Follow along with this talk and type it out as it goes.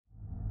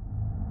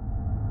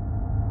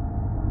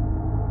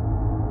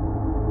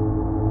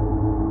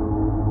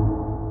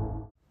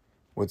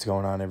What's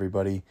going on,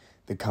 everybody?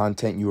 The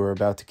content you are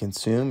about to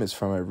consume is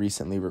from a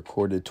recently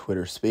recorded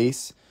Twitter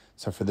space.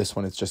 So for this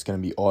one, it's just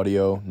going to be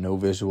audio, no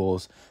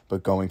visuals.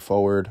 But going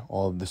forward,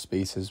 all of the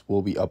spaces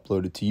will be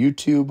uploaded to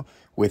YouTube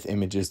with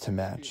images to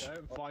match.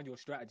 Find your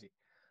strategy.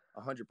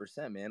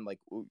 100%, man. Like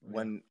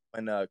when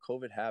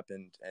COVID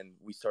happened and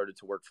we started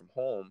to work from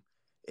home,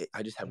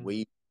 I just had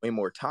way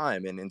more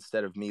time. And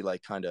instead of me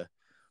like kind of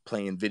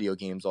playing video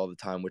games all the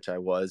time, which I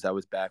was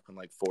back when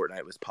like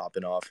Fortnite was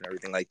popping off and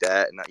everything like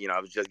that. And, I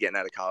was just getting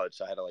out of college.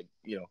 So I had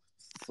to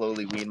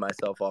slowly wean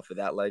myself off of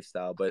that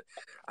lifestyle. But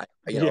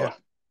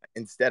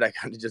instead I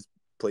kind of just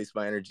placed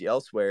my energy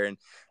elsewhere. And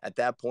at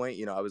that point,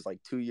 I was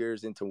like 2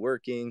 years into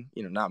working,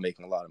 not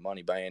making a lot of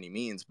money by any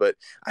means, but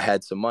I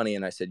had some money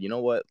and I said, you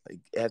know what, like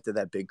after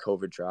that big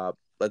COVID drop,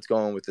 let's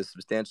go in with a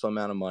substantial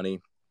amount of money.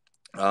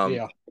 I'm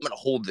going to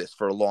hold this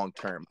for a long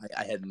term.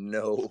 I had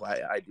no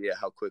idea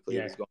how quickly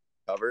it was going to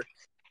recover,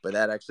 but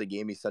that actually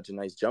gave me such a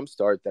nice jump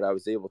start that I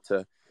was able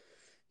to,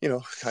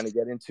 kind of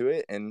get into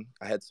it. And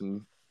I had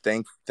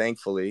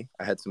thankfully,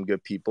 I had some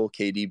good people,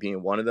 KD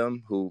being one of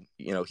them, who,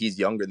 he's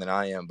younger than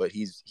I am, but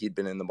he'd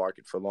been in the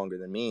market for longer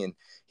than me. And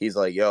he's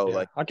like,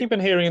 I keep on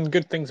hearing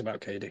good things about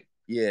KD.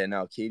 Yeah,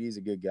 no, KD's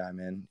a good guy,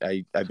 man.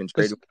 I've been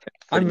trading.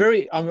 I'm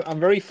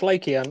very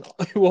flaky and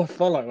who I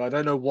follow. I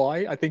don't know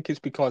why. I think it's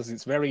because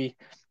it's very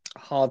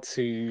hard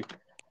to,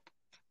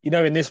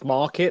 in this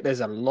market,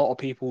 there's a lot of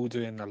people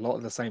doing a lot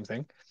of the same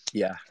thing.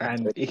 Yeah.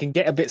 And it can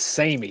get a bit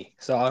samey.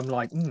 So I'm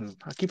like,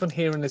 I keep on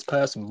hearing this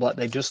person, but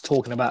they're just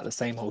talking about the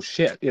same old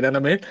shit. You know what I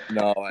mean?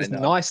 No, it's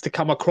nice to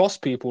come across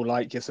people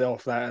like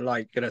yourself that are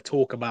like going to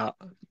talk about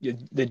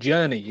the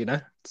journey,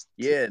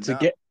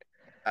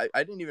 I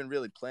didn't even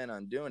really plan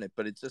on doing it,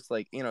 but it's just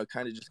like, it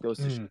kind of just goes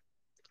to show,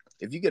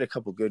 if you get a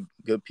couple good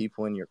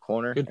people in your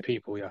corner. Good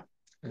people, yeah.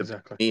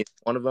 Exactly. Me,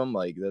 one of them,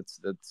 like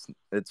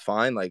that's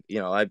fine. Like,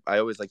 I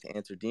always like to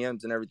answer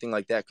DMs and everything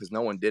like that because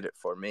no one did it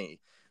for me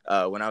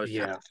when I was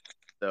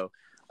so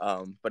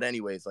but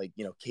anyways, like,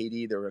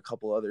 KD, there were a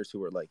couple others who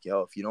were like,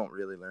 yo, if you don't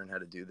really learn how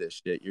to do this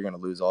shit, you're gonna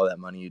lose all that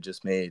money you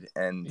just made.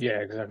 And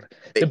exactly.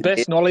 The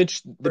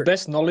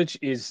best knowledge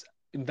is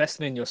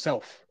investing in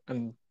yourself,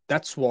 and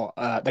that's what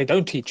they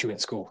don't teach you in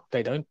school.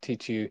 They don't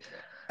teach you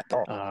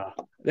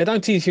they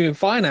don't teach you in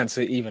finance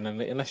even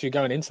unless you're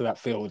going into that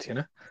field,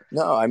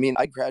 No, I mean,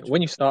 I graduated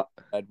when you start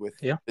with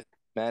a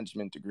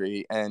management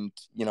degree, and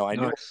I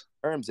knew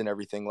terms and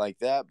everything like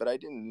that, but I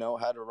didn't know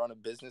how to run a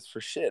business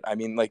for shit. I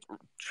mean, like,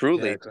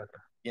 truly,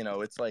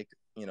 it's like,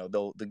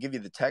 they'll give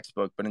you the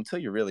textbook, but until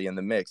you're really in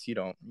the mix, you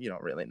don't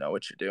really know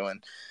what you're doing.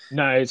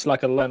 No, it's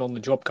like a learn on the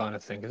job kind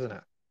of thing, isn't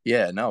it?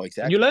 Yeah, no,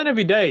 exactly. And you learn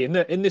every day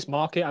in this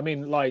market. I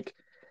mean, like,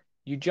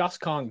 you just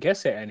can't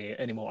guess it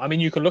anymore. I mean,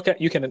 you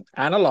can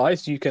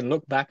analyze, you can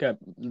look back at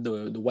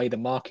the way the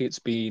market's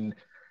been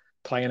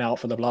playing out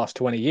for the last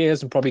 20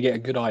 years and probably get a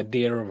good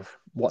idea of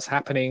what's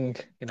happening,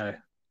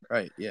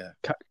 Right, yeah.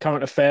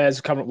 Current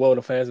affairs, current world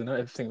affairs and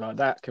everything like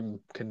that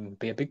can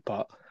be a big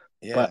part.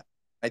 Yeah. But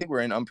I think we're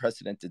in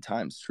unprecedented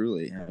times,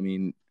 truly. I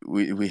mean,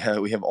 we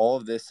have all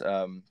of this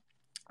the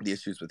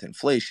issues with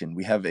inflation.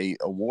 We have a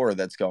war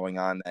that's going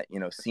on that,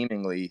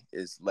 seemingly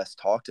is less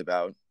talked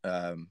about,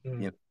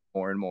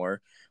 more and more.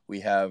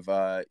 We have,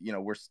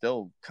 we're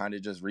still kind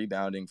of just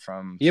rebounding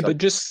from. Yeah, but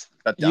just,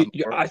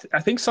 I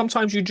think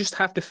sometimes you just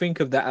have to think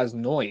of that as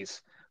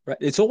noise, right?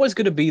 It's always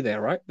going to be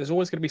there, right? There's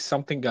always going to be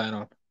something going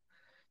on.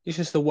 It's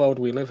just the world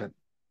we live in.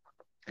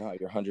 No,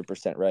 you're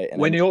 100% right.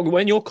 And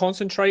when you're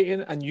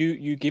concentrating and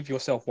you give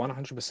yourself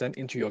 100%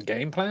 into your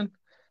game plan,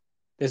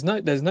 there's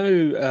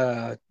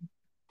no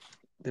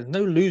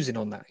losing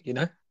on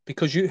that,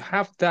 because you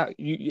have that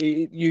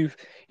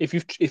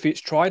if it's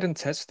tried and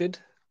tested,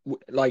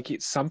 like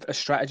it's a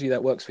strategy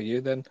that works for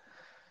you, then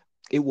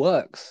it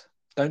works.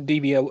 Don't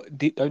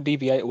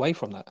deviate away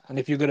from that. And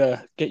if you're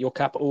gonna get your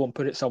capital and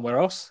put it somewhere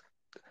else,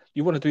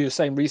 you want to do the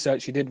same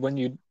research you did when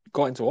you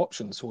got into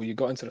options or you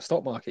got into the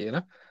stock market,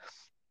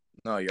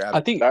 No, you're I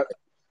think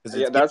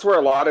that's where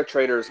a lot of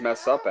traders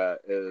mess up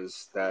at,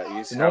 is that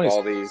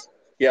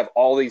you have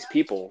all these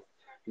people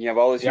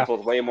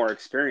with way more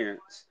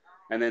experience,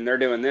 and then they're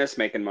doing this,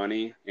 making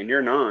money, and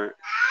you're not.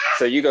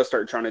 So you go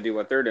start trying to do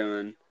what they're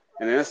doing,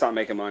 and then it's not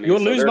making money. You'll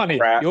lose money.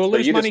 Crap. You'll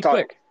lose money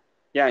quick.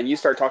 Yeah, and you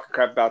start talking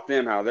crap about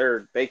them, how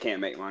they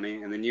can't make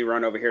money, and then you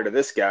run over here to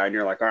this guy, and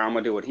you're like, all right, I'm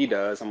gonna do what he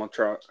does. I'm gonna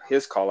try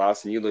his call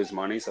outs, and you lose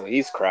money, so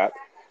he's crap.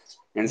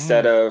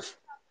 Instead of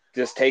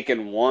just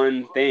taking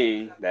one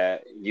thing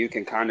that you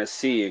can kind of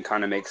see and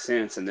kind of make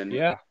sense, and then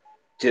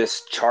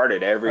just chart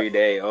it every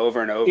day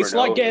over and over. It's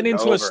like getting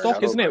into a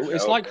stock, isn't it?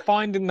 It's like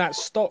finding that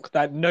stock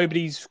that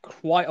nobody's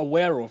quite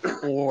aware of,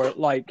 or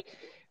like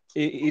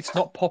it's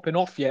not popping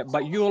off yet,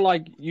 but you're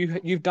like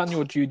you've done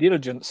your due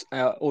diligence,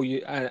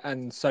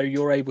 and so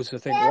you're able to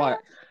think, right,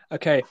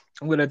 okay,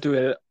 I'm going to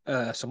do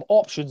some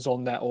options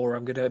on that, or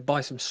I'm going to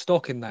buy some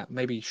stock in that,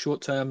 maybe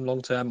short term,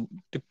 long term,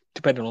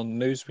 depending on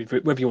the news,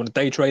 whether you want to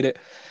day trade it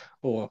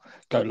or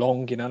go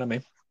long. You know what I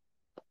mean?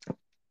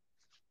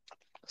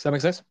 Does that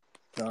make sense?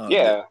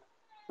 Yeah.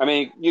 I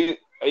mean, you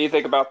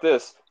think about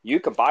this. You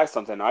could buy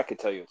something, I could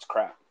tell you it's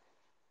crap.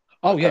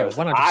 Oh yeah,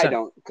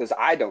 100%. Because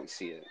I don't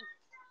see it.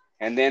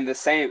 And then the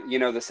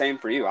same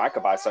for you. I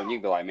could buy something, you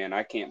could be like, man,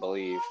 I can't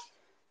believe,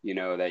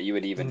 that you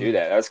would even do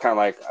that. That's kind of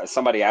like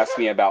somebody asked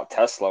me about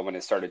Tesla when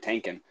it started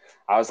tanking.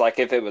 I was like,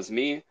 if it was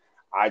me,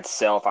 I'd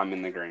sell if I'm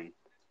in the green.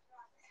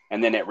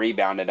 And then it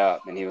rebounded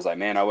up, and he was like,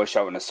 man, I wish I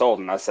wouldn't have sold.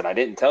 And I said, I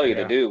didn't tell you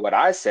to do what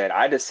I said.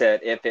 I just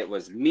said, if it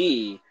was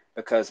me,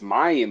 because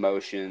my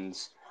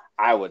emotions,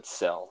 I would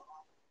sell.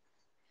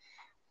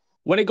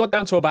 When it got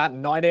down to about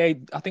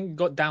 98, I think it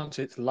got down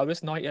to its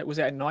lowest 98. Was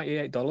it at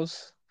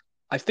 $98?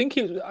 I think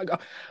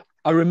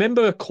I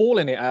remember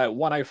calling it at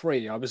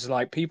 103. I was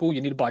like, people,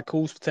 you need to buy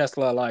calls for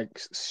Tesla.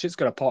 Like, shit's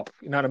gonna pop.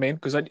 You know what I mean?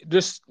 Because I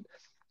just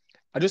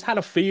had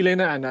a feeling,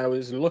 and I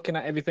was looking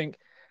at everything.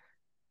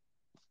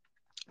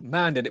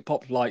 Man, did it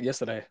pop like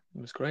yesterday?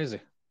 It was crazy.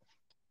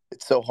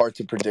 It's so hard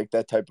to predict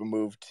that type of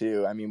move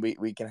too. I mean,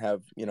 we can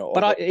have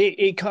but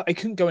it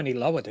couldn't go any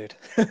lower, dude.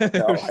 No,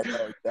 I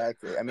know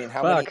exactly. I mean,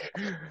 how many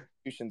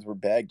institutions were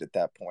bagged at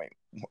that point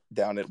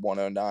down at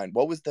 109?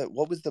 What was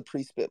the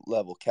pre-split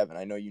level, Kevin?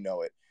 I know you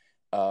know it.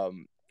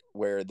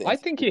 Where I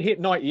think it hit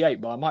 98,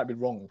 but I might be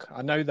wrong.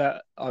 I know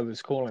that I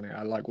was calling it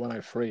at like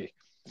 103.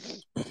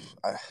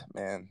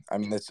 Man, I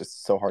mean, it's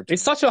just so hard.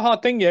 It's such a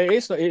hard thing. Yeah,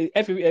 it's not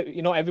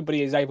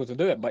everybody is able to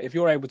do it, but if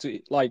you're able to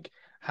like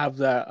have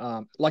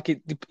that,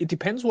 it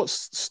depends what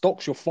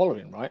stocks you're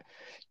following, right?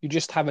 You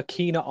just have a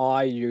keener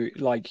eye. You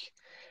like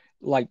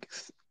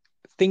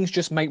things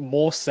just make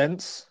more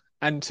sense.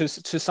 And to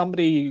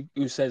somebody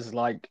who says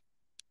like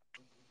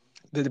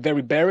they're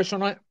very bearish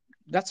on it,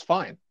 that's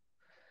fine.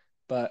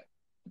 But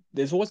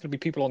there's always going to be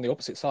people on the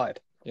opposite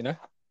side, and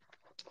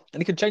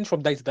it can change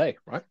from day to day,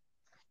 right?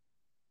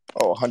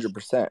 Oh,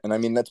 100%. And I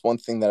mean, that's one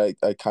thing that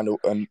I kind of,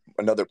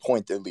 another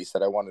point at least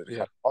that I wanted to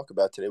kind of talk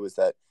about today was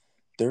that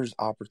there's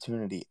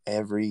opportunity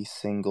every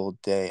single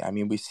day. I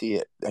mean, we see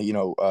it,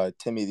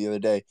 Timmy the other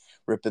day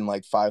ripping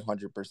like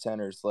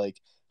 500%ers,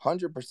 like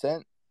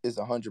 100% is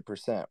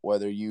 100%,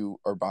 whether you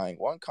are buying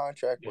one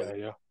contract,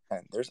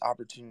 and there's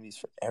opportunities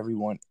for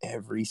everyone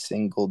every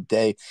single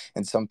day.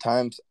 And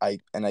sometimes I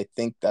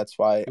think that's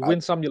why you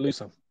win some, you lose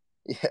some.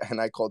 Yeah. And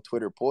I call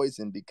Twitter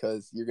poison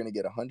because you're going to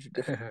get 100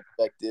 different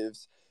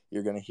perspectives.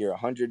 You're going to hear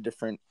 100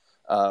 different,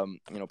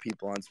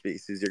 people on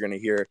spaces. You're going to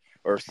hear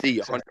or see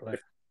 100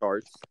 different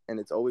charts, and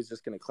it's always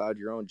just going to cloud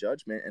your own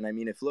judgment. And I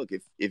mean, if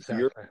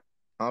you're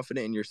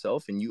confident in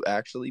yourself and you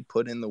actually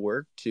put in the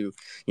work to,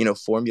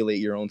 formulate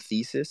your own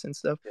thesis and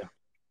stuff,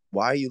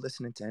 why are you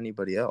listening to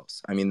anybody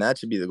else? I mean, that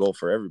should be the goal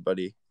for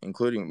everybody,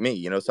 including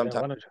me.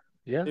 Sometimes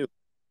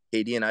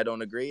KD and I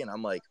don't agree, and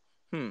I'm like,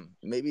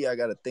 maybe I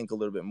got to think a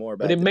little bit more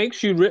about it. But it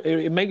makes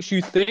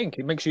you think.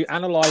 It makes you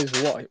analyze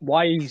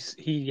why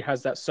he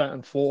has that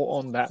certain thought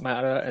on that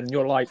matter, and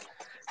you're like,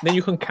 then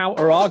you can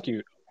counter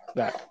argue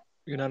that.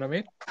 You know what I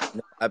mean?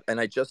 And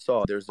I just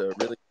saw there's a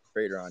really good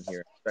trader on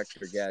here,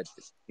 Spectre Gadget.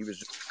 He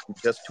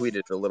just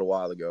tweeted a little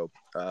while ago.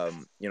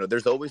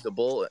 There's always a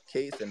bull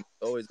case and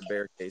always a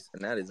bear case,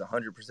 and that is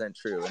 100%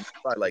 true. And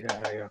I like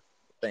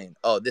saying,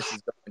 "Oh, this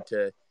is going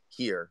to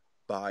here,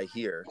 buy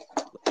here."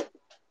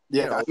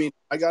 Yeah, I mean,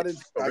 I got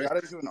into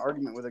an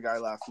argument with a guy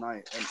last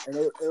night, and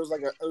it was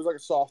like a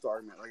soft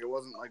argument. Like, it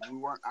wasn't like we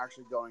weren't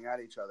actually going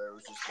at each other. It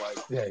was just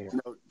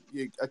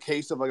like a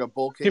case of like a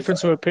bull case.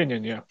 Difference of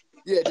opinion, Yeah,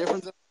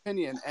 difference of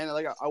opinion, and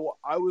like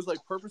I was like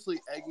purposely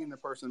egging the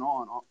person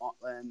on,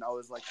 and I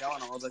was like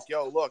telling him, I was like,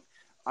 "Yo, look,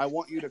 I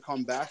want you to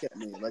come back at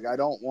me. Like, I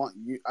don't want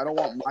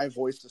my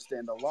voice to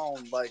stand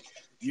alone. Like,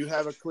 you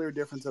have a clear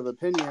difference of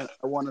opinion.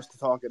 I want us to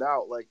talk it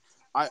out. Like."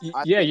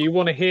 You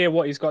want to hear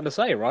what he's got to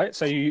say, right?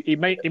 So it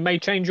may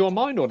change your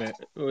mind on it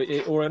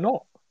or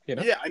not.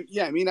 Yeah.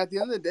 I mean, at the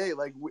end of the day,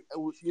 like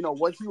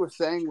what he was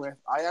saying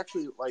I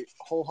actually like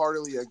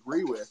wholeheartedly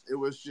agree with. It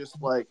was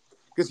just like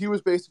because he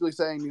was basically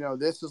saying,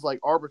 this is like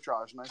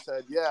arbitrage, and I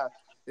said, yeah,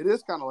 it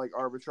is kind of like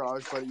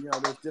arbitrage,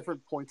 but there's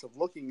different points of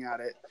looking at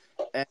it,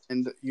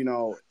 and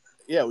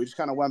we just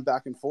kind of went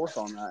back and forth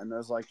on that, and I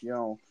was like,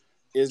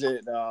 is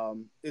it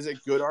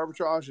good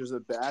arbitrage? Is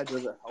it bad?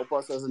 Does it help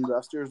us as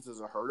investors? Does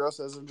it hurt us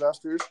as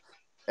investors?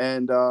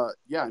 And I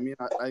mean,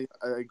 I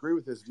agree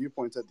with his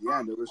viewpoints at the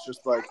end. It was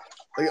just like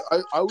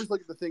I always look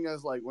at the thing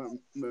as like when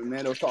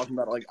Mando was talking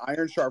about like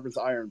iron sharpens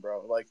iron,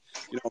 bro. Like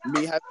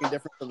me having a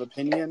difference of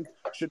opinion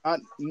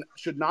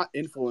should not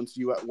influence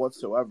you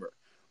whatsoever.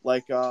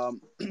 Like there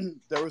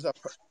was I'll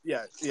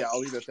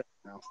leave it there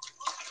now.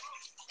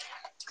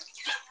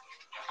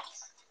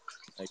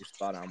 You're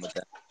spot on with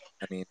that.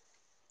 I mean,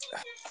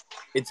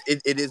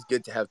 it is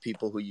good to have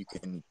people who you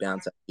can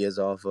bounce ideas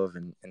off of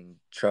and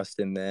trust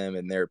in them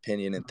and their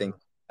opinion and things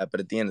like that. But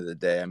at the end of the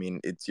day, I mean,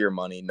 it's your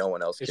money. No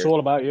one else cares. It's all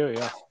about you,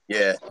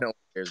 Yeah, no one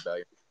cares about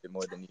you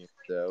more than you.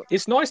 So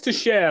it's nice to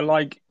share.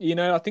 Like,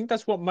 I think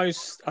that's why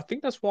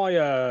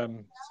a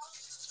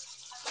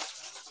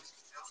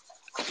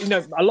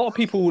lot of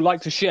people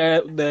like to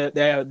share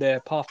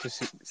their path to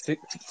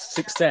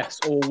success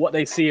or what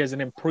they see as an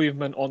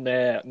improvement on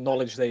their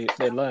knowledge they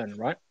learn,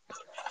 right?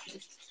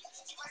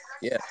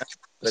 Yeah.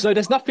 But So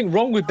there's nothing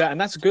wrong with that, and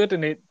that's good,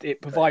 and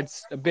it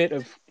provides a bit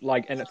of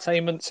like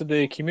entertainment to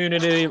the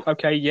community.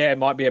 Okay, yeah, it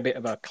might be a bit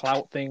of a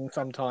clout thing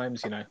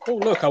sometimes, Oh,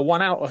 look, I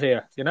won out of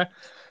here.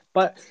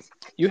 But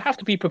you have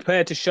to be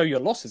prepared to show your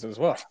losses as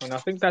well, and I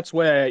think that's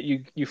where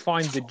you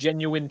find the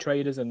genuine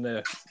traders and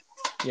the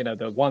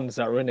ones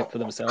that are in it for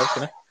themselves.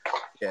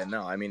 yeah,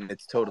 no, I mean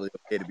it's totally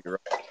okay to be wrong.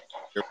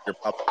 You're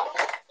probably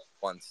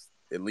once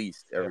at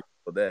least every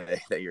single day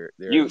that you're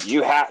there.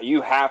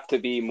 You have to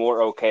be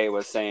more okay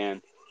with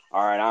saying,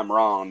 all right, I'm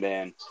wrong,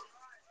 than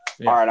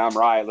all right, I'm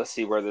right. Let's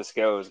see where this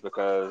goes,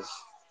 because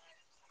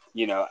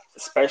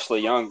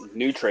especially young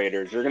new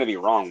traders, you're going to be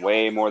wrong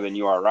way more than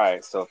you are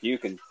right. So if you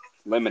can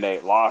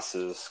eliminate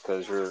losses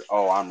because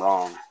I'm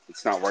wrong,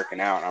 it's not working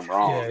out, I'm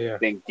wrong,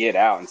 then get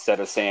out instead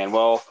of saying,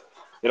 well,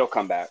 it'll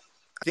come back.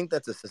 I think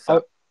that's a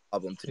societal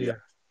problem, to be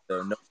honest. So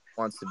no one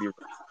wants to be wrong.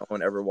 No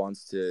one ever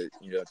wants to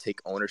take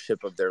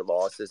ownership of their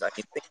losses. I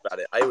mean, think about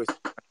it. I always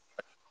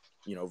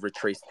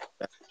retrace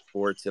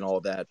sports and all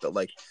that, but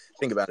like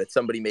think about it.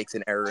 Somebody makes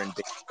an error in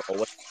baseball.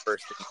 What's the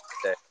first thing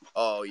you say?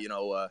 Oh,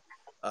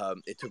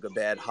 it took a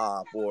bad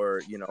hop,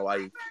 or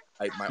my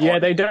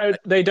arm.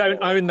 They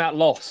don't own that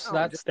loss.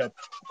 That's the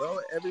bro.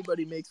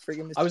 Everybody makes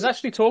friggin' mistakes. I was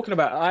actually talking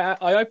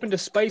about. I opened a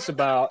space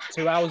about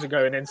 2 hours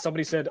ago, and then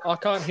somebody said, "I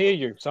can't hear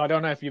you." So I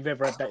don't know if you've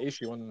ever had that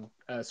issue on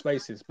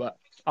Spaces, but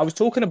I was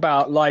talking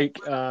about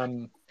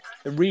the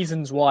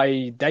reasons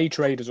why day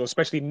traders, or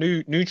especially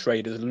new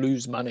traders,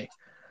 lose money.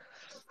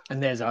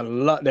 And there's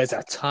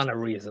a ton of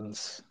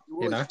reasons.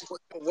 One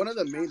of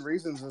the main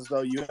reasons is,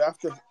 though, you have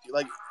to,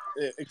 like,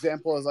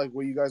 example is like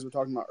what you guys were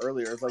talking about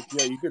earlier. It's like,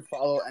 yeah, you could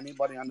follow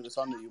anybody under the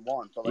sun that you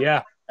want, but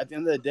like at the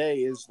end of the day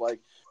is like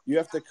you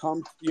have to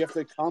come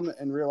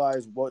and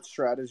realize what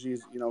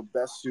strategies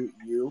best suit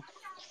you.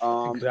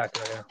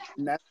 Exactly. Yeah.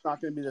 And that's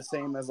not going to be the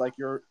same as like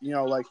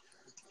like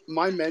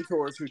my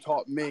mentors who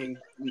taught me.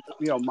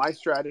 My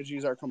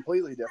strategies are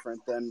completely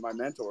different than my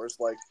mentors.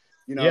 Like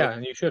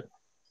and you should.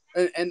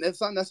 And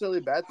it's not necessarily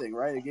a bad thing,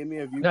 right? It gave me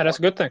a viewpoint. No, that's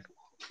a good thing.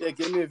 Yeah, it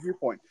gave me a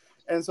viewpoint.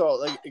 And so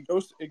like it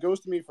goes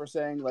to me for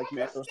saying, like,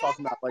 man, I was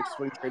talking about like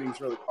swing trading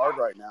is really hard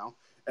right now.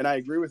 And I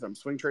agree with him.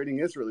 Swing trading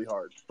is really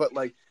hard. But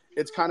like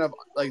it's kind of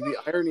like the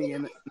irony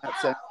in that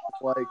sense,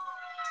 like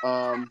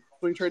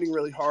swing trading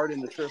really hard in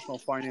the traditional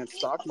finance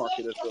stock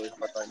market is really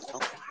hard right now.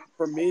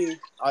 For me,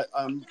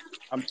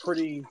 I'm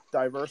pretty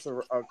diverse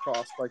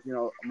across like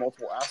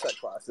multiple asset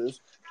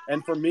classes.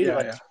 And for me,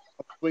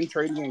 swing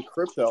trading in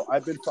crypto,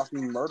 I've been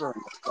fucking murdering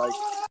it. Like,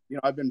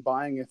 I've been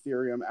buying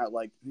Ethereum at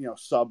like,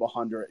 sub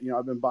 100.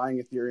 I've been buying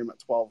Ethereum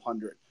at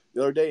 1,200.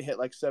 The other day it hit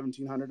like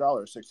 $1,700,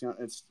 $1,600.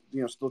 It's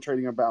still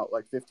trading about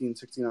like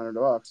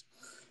 $1,500-$1,600.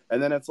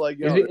 And then it's like,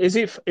 is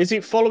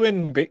it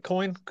following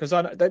Bitcoin? Because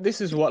this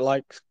is what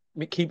like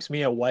it keeps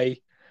me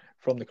away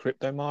from the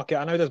crypto market.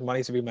 I know there's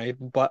money to be made,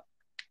 but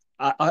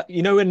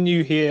when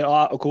you hear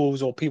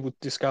articles or people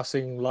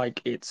discussing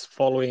like it's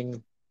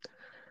following.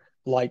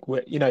 Like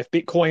if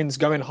Bitcoin's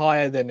going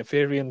higher, then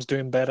Ethereum's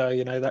doing better,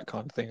 that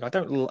kind of thing. I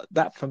don't.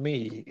 That for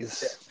me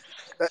is.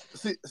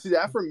 See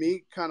that for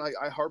me, kind of like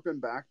I harken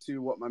back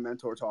to what my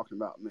mentor talking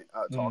about me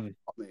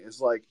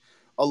is like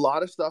a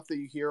lot of stuff that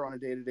you hear on a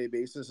day-to-day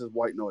basis is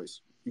white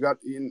noise.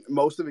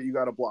 Most of it you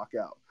got to block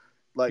out.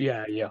 Like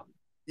yeah,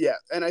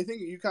 and I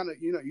think you kind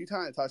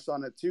of touched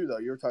on it too, though.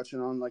 You're touching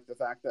on like the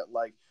fact that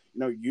like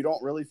you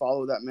don't really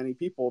follow that many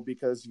people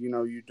because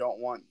you don't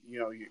want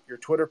your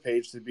Twitter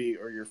page to be,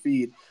 or your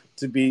feed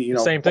to be the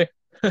same thing.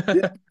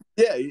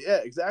 yeah,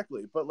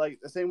 exactly. But like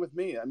the same with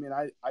me. I mean,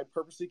 I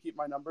purposely keep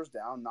my numbers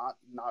down, not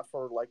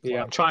for like.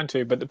 Yeah, I'm trying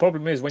to, but the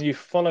problem is when you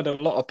followed a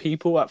lot of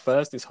people at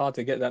first, it's hard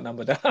to get that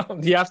number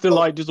down. You have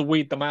to just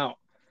weed them out.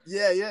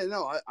 Yeah,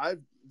 no,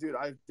 I've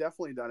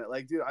definitely done it.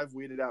 Like, dude, I've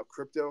weeded out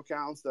crypto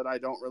accounts that I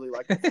don't really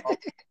like.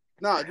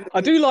 No, dude, I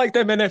do like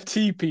them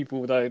NFT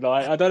people though.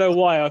 Like, I don't know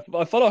why.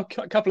 I follow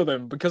a couple of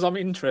them because I'm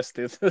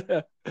interested.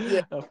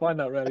 Yeah, I find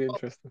that really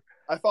interesting.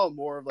 I follow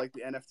more of like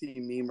the NFT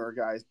memer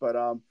guys, but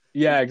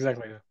yeah,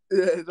 exactly.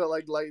 To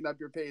like lighten up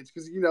your page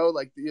because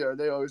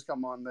they always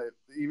come on.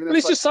 Even if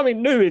it's just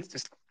something new.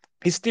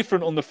 It's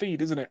different on the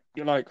feed, isn't it?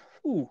 You're like,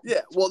 ooh.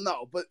 Yeah, well,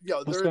 no, but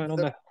what's going on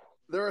there?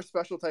 They're a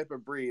special type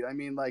of breed. I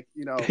mean, like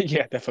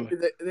yeah, definitely.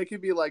 They could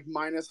be like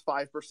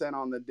 -5%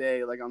 on the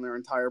day, like on their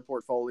entire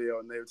portfolio,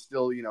 and they would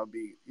still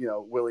be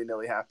willy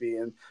nilly happy.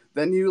 And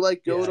then you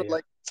like go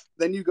to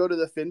then you go to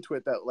the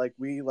FinTwit that like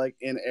we like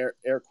in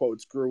air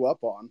quotes grew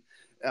up on,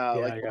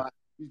 last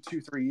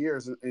 2-3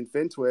 years in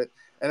FinTwit,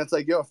 and it's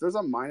like if there's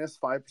a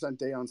 -5%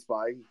 day on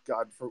SPY,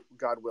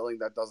 God willing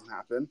that doesn't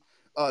happen.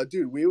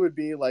 Dude, we would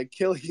be like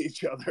killing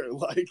each other.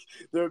 Like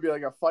there would be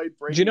like a fight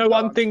breaking. Do you know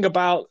one thing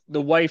about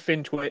the way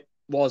FinTwit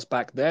was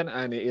back then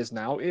and it is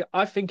now?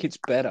 I think it's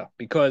better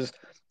because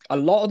a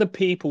lot of the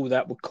people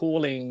that were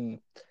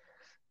calling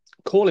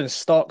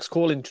stocks,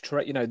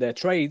 their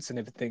trades and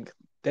everything,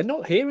 they're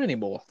not here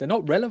anymore. They're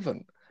not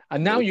relevant.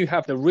 And now you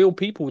have the real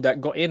people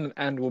that got in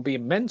and were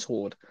being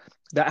mentored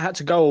that had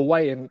to go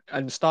away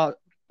and start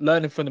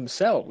learning for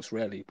themselves,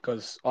 really,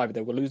 because either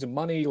they were losing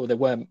money or they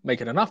weren't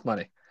making enough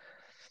money.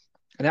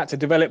 and had to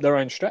develop their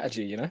own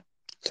strategy, you know.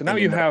 So now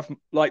you have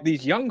like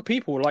these young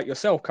people like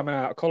yourself coming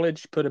out of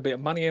college, put a bit of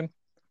money in,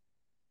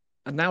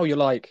 and now you're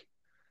like,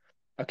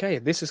 okay,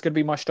 this is going to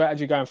be my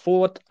strategy going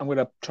forward. I'm going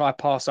to try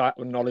pass that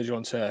knowledge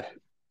on to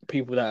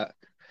people that,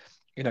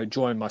 you know,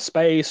 join my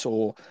space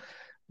or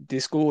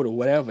Discord or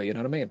whatever. You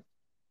know what I mean?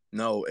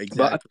 No,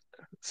 exactly.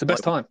 But it's the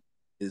best time.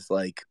 Is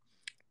like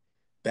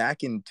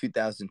back in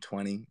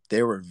 2020,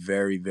 there were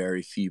very,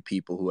 very few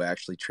people who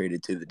actually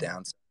traded to the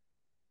downside.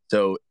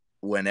 So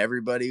when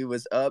everybody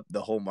was up,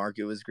 the whole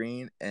market was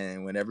green.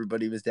 And when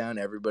everybody was down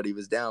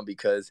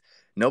because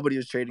nobody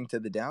was trading to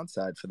the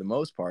downside for the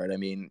most part. I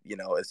mean, you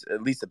know,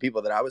 at least the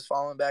people that I was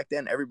following back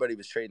then, everybody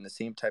was trading the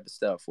same type of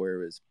stuff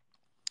where it was,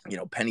 you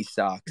know, penny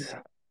stocks. Yeah.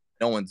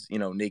 No one's, you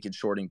know, naked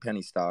shorting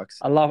penny stocks.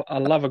 I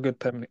love a good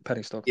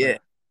penny stock. Yeah.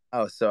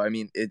 Oh, so I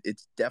mean,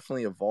 it's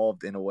definitely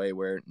evolved in a way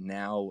where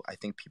now I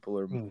think people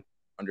are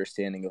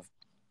understanding of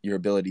your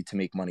ability to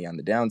make money on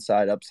the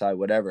downside, upside,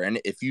 whatever. And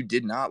if you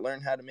did not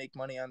learn how to make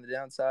money on the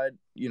downside,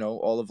 you know,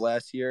 all of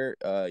last year,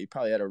 you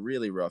probably had a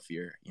really rough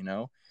year. You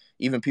know,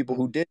 even people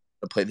who did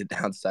play the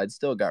downside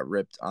still got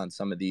ripped on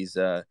some of these,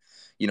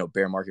 you know,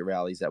 bear market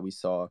rallies that we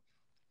saw.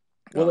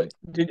 Well,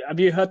 have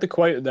you heard the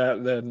quote that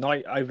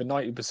over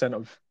 90%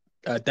 of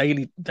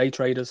daily day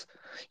traders,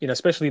 you know,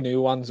 especially new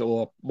ones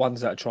or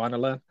ones that are trying to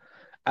learn,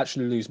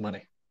 actually lose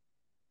money,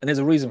 and there's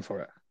a reason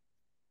for it.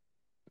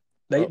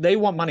 They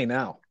want money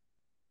now.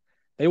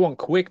 They want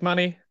quick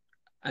money,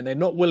 and they're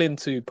not willing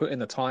to put in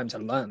the time to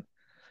learn.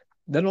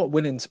 They're not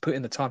willing to put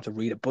in the time to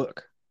read a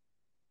book.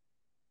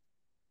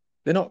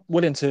 They're not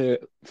willing to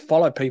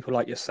follow people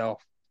like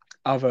yourself,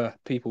 other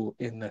people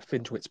in the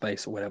FinTwit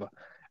space or whatever,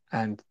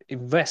 and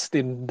invest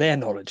in their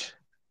knowledge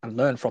and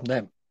learn from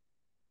them.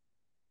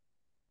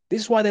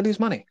 This is why they lose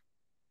money.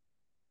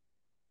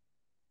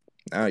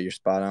 Oh, you're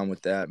spot on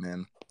with that,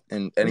 man.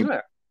 And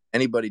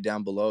anybody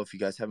down below, if you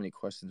guys have any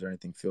questions or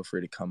anything, feel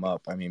free to come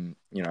up. I mean,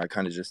 you know, I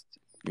kind of just,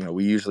 you know,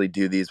 we usually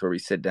do these where we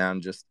sit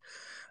down, just,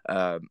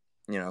 you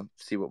know,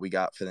 see what we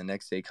got for the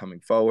next day coming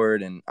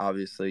forward. And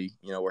obviously,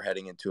 you know, we're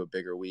heading into a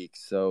bigger week.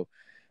 So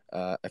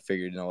I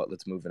figured, you know what,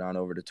 let's move it on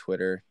over to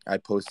Twitter. I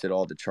posted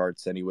all the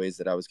charts anyways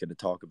that I was going to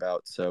talk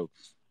about. So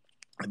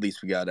at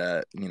least we got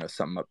you know,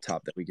 something up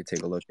top that we could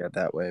take a look at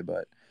that way.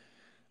 But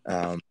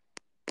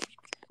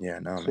yeah,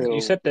 no, man.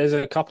 You said there's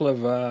a couple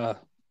of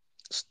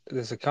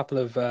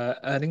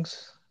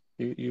earnings.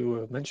 You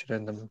were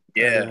mentioning them.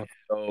 Yeah.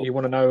 So, you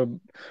want to know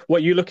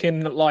what you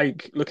looking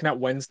at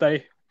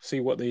Wednesday? See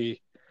what they've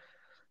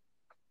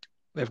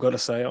got to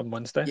say on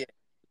Wednesday. Yeah.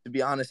 To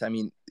be honest, I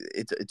mean,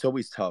 it's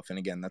always tough, and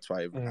again, that's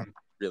why I'm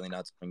really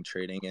not swing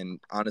trading. And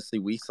honestly,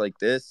 weeks like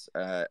this,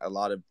 a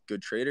lot of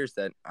good traders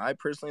that I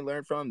personally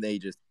learned from, they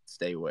just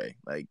stay away.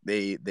 Like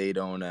they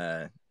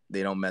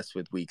don't mess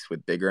with weeks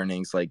with big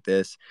earnings like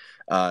this,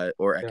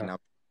 or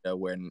economic data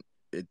when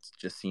it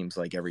just seems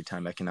like every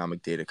time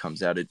economic data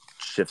comes out, it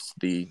shifts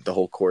the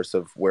whole course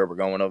of where we're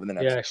going over the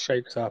next. Yeah, it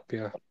shakes up.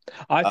 Yeah,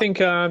 I think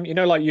you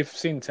know, like you've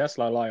seen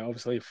Tesla, like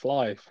obviously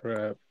fly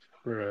for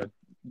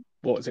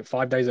what was it,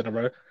 5 days in a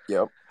row?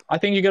 Yep. I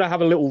think you're gonna have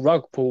a little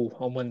rug pull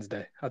on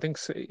Wednesday. I think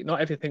not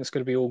everything's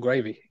gonna be all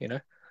gravy. You know,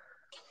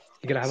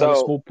 you're gonna have a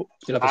small.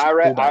 You'll have a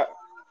pullback.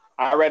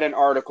 I read an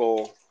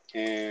article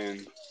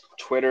in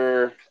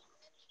Twitter.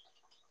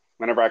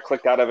 Whenever I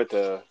clicked out of it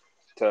to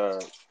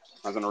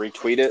I was gonna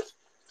retweet it.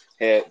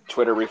 Hit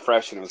Twitter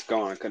refresh and it was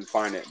gone. I couldn't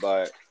find it,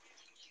 but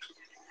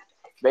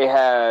they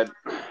had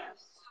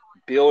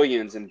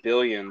billions and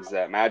billions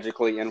that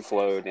magically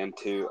inflowed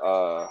into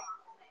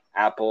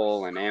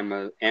Apple and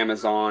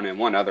Amazon and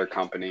one other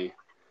company.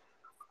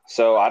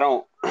 So I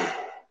don't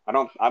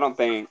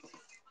think,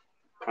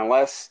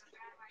 unless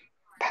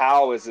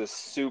Powell is this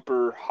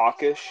super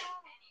hawkish,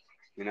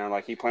 you know,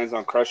 like he plans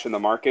on crushing the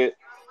market,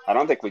 I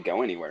don't think we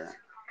go anywhere.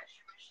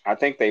 I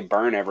think they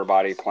burn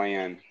everybody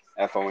playing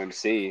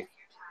FOMC,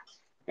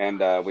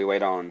 and we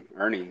wait on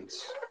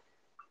earnings.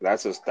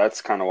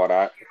 That's kind of what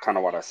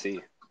I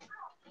see.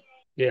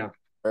 Yeah,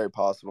 very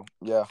possible.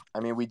 Yeah, I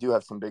mean, we do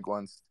have some big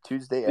ones.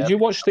 Tuesday. Did you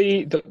watch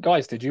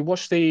guys? Did you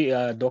watch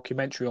the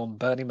documentary on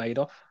Bernie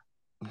Madoff?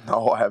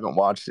 No, I haven't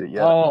watched it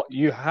yet. Oh,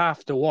 you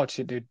have to watch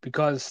it, dude,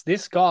 because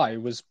this guy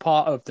was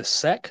part of the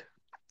SEC.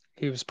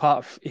 He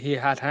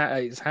had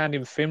his hand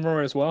in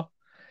FINRA as well.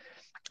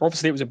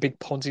 Obviously, it was a big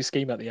Ponzi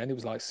scheme at the end. It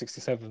was like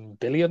 67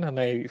 billion, and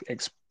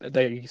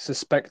they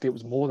suspect it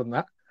was more than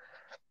that.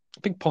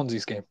 Big Ponzi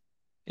scheme.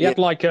 He had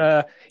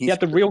he had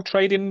the real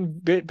trading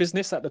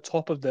business at the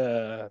top of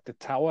the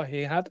tower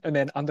he had, and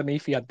then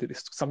underneath he had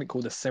something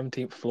called the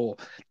 17th floor.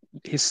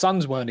 His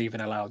sons weren't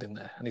even allowed in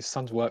there, and his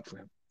sons worked for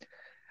him.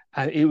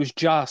 And it was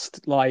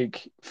just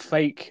like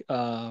fake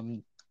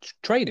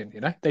trading.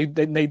 You know,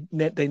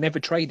 they never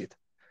traded.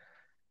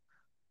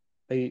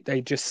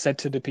 They just said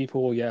to the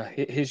people, yeah,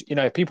 you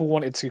know, if people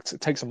wanted to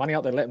take some money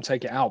out, they let them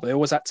take it out, but they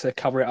always had to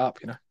cover it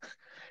up. You know,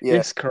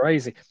 It's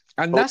crazy,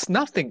 and that's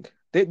nothing.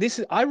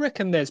 I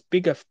reckon there's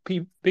bigger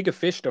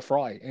fish to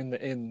fry in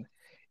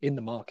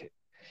the market.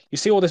 You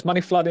see all this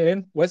money flooding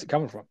in. Where's it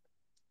coming from?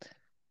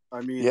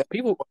 I mean,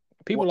 people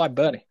People like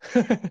Bernie.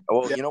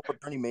 Well, you know what,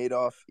 Bernie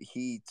Madoff,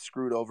 he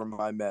screwed over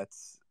my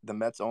Mets. The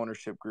Mets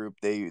ownership group,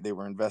 they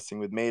were investing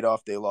with Madoff.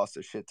 They lost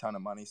a shit ton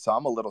of money. So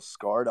I'm a little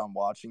scarred on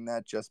watching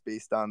that, just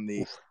based on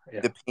the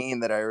pain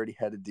that I already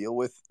had to deal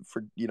with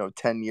for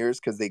 10 years,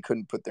 because they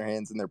couldn't put their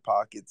hands in their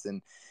pockets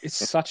and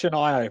such an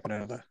eye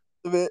opener though.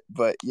 Of it.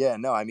 But yeah,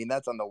 no, I mean,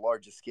 that's on the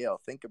largest scale.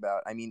 Think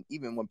about, I mean,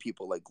 even when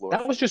people like glorify,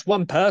 that was just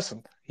one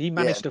person. He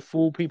managed to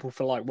fool people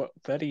for like what,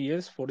 30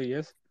 years, 40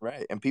 years,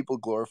 right? And people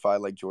glorify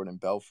like Jordan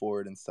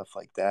Belfort and stuff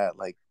like that.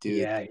 Like, dude,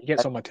 yeah, he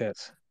gets on my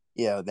tits.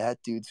 Yeah,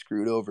 that dude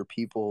screwed over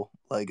people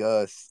like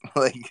us,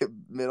 like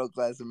middle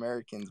class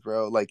Americans,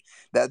 bro. Like,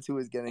 that's who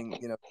is getting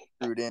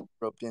screwed in,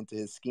 roped into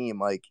his scheme.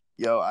 Like,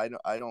 yo, I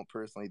don't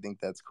personally think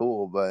that's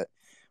cool, but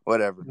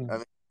whatever. I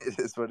mean, it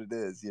is what it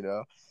is,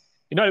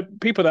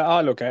 People that I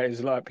look at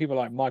is like people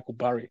like Michael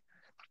Burry,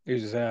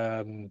 who's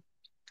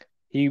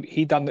he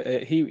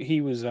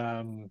was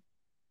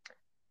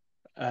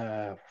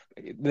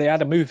they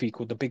had a movie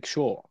called The Big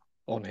Short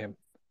on him,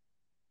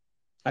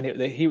 and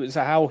he was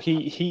how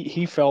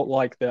he felt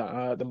like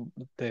the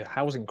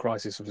housing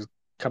crisis was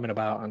coming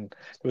about, and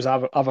there was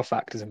other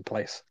factors in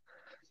place,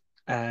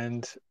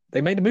 and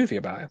they made a movie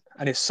about him,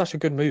 and it's such a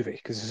good movie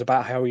because it's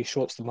about how he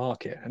shorts the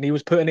market, and he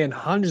was putting in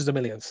hundreds of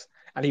millions,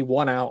 and he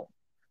won out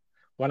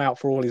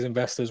for all his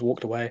investors,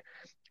 walked away.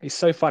 He's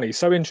so funny. He's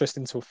so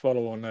interesting to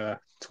follow on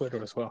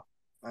Twitter as well.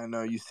 I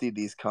know you see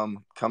these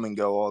come and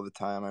go all the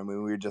time. I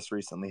mean, we just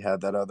recently had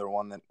that other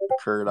one that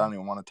occurred. I don't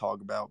even want to talk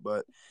about,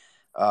 but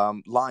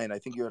Lion, I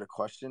think you had a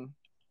question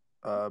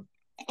or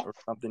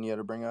something you had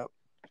to bring up.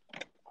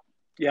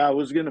 Yeah, I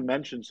was going to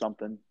mention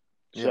something.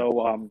 Yeah.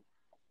 So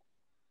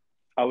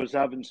I was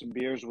having some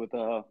beers with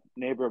a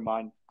neighbor of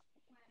mine,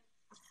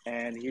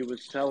 and he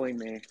was telling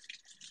me,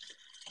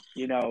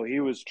 he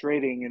was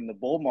trading in the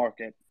bull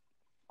market,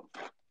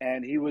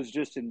 and he was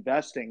just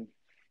investing,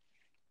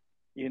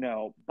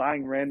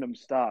 buying random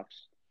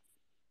stocks.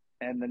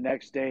 And the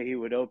next day he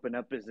would open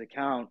up his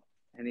account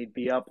and he'd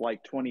be up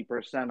like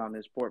 20% on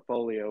his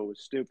portfolio. It was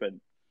stupid.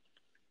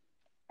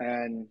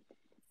 And,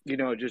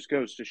 it just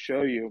goes to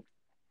show you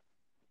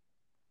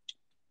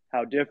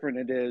how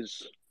different it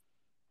is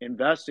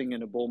investing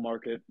in a bull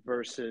market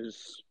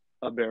versus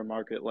a bear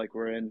market like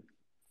we're in.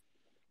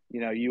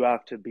 You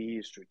have to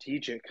be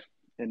strategic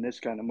in this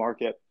kind of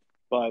market.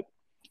 But,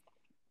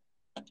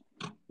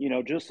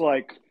 just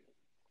like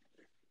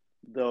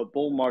the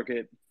bull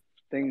market,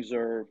 things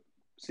are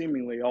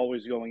seemingly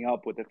always going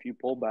up with a few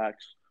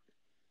pullbacks.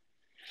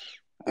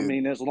 I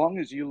mean, as long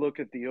as you look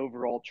at the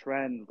overall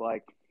trend,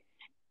 like,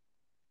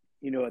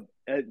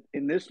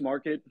 in this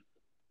market,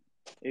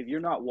 if you're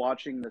not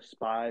watching the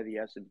SPY, the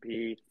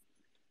S&P,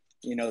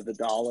 the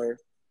dollar,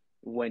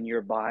 when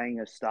you're buying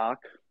a stock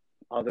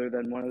other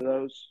than one of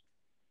those,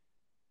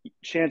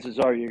 chances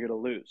are you're going to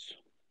lose.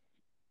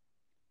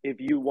 If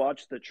you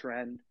watch the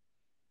trend,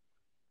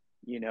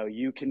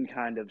 you can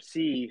kind of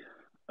see,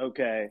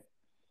 okay,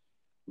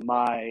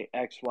 my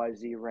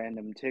XYZ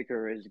random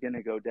ticker is going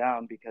to go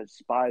down because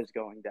SPY is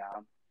going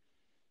down,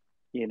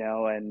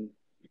 and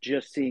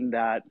just seeing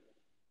that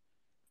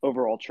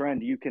overall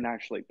trend, you can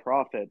actually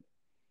profit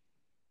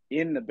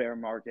in the bear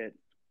market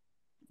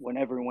when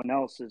everyone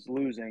else is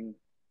losing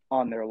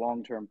on their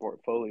long-term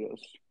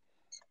portfolios.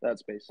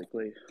 That's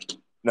basically.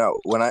 No,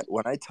 when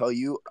I tell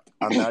you,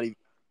 I'm not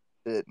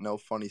even no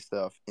funny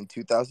stuff. In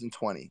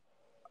 2020,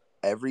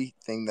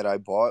 everything that I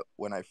bought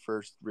when I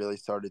first really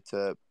started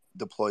to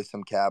deploy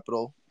some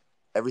capital,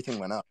 everything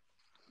went up.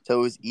 So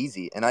it was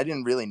easy, and I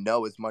didn't really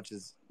know as much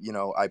as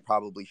I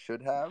probably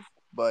should have,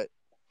 but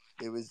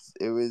it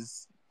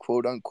was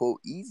quote unquote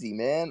easy,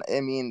 man.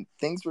 I mean,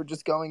 things were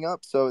just going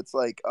up, so it's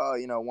like, oh,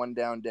 one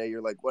down day,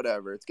 you're like,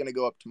 whatever, it's gonna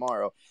go up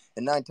tomorrow,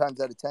 and 9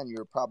 times out of 10, you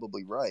were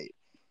probably right.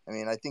 I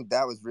mean, I think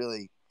that was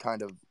really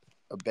kind of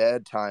a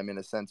bad time in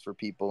a sense for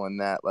people, in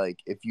that, like,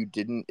 if you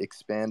didn't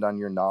expand on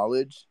your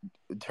knowledge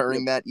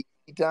during that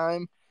easy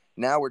time.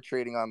 Now we're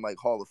trading on like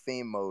Hall of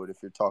Fame mode if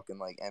you're talking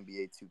like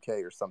NBA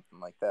 2K or something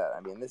like that. I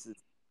mean, this is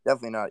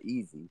definitely not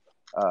easy.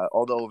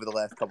 Although over the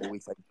last couple of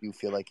weeks, I do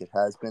feel like it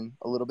has been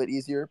a little bit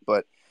easier.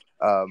 But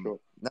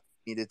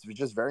it's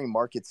just very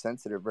market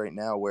sensitive right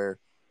now, where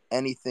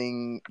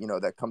anything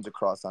that comes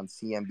across on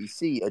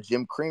CNBC, a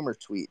Jim Cramer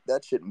tweet,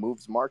 that shit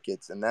moves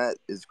markets, and that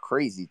is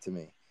crazy to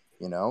me.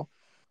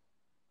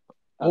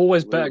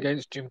 Always bet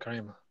against Jim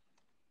Cramer.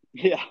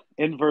 Yeah,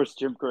 inverse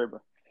Jim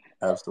Cramer.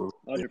 Absolutely,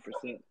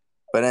 100%.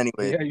 But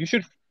anyway, yeah, you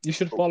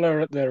should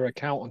follow their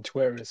account on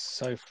Twitter. It's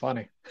so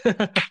funny.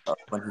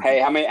 Hey,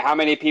 how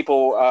many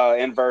people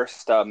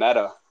inversed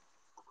Meta?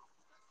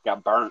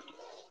 Got burnt.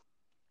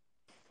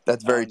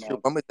 That's very true.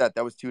 When was that?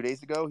 That was 2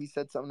 days ago. He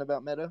said something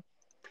about Meta.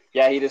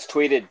 Yeah, he just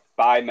tweeted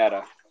buy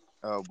Meta.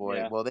 Oh boy.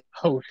 Yeah.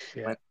 Well,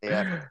 shit.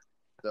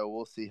 So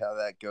we'll see how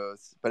that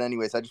goes. But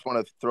anyways, I just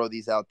want to throw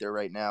these out there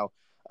right now.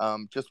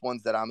 Just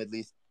ones that I'm at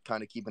least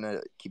kind of keeping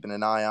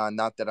an eye on.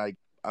 Not that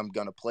I'm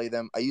gonna play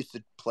them. I used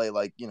to play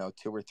like 2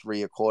 or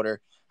 3 a quarter.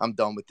 I'm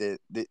done with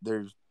it.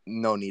 There's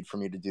no need for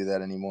me to do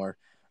that anymore.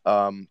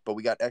 But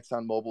we got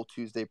ExxonMobil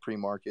Tuesday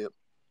pre-market.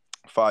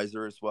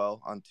 Pfizer as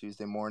well on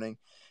Tuesday morning.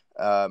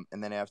 And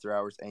then after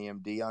hours,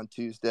 AMD on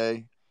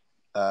Tuesday.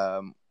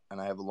 And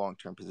I have a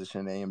long-term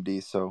position in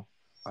AMD, so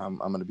I'm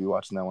going to be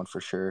watching that one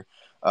for sure.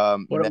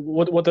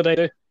 What do they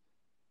do?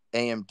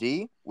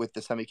 AMD with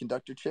the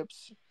semiconductor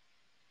chips.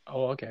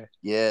 Oh, okay.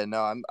 Yeah, no,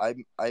 I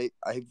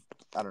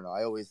don't know.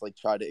 I always like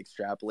try to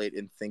extrapolate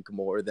and think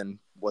more than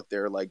what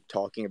they're like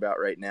talking about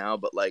right now.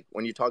 But like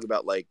when you talk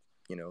about like,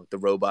 you know, the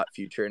robot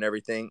future and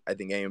everything, I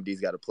think AMD's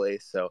got a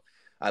place. So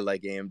I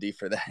like AMD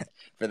for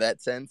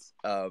that sense,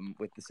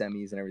 with the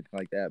semis and everything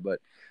like that. But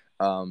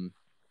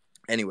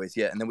anyways,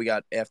 yeah. And then we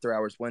got after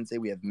hours Wednesday.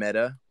 We have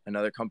Meta,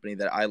 another company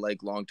that I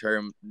like long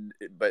term,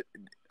 but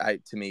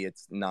to me,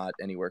 it's not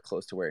anywhere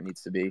close to where it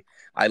needs to be.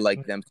 I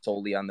like them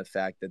solely on the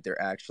fact that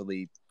they're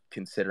actually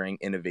considering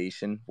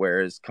innovation,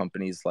 whereas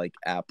companies like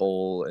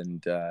Apple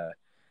and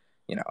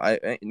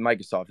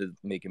Microsoft is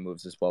making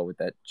moves as well with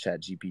that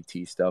Chat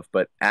GPT stuff.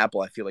 But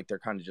Apple, I feel like they're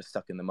kind of just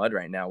stuck in the mud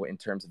right now in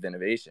terms of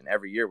innovation.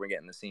 Every year we're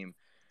getting the same,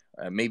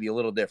 maybe a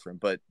little different,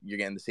 but you're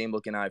getting the same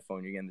looking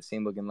iPhone, you're getting the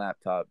same looking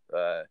laptop.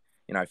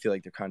 I feel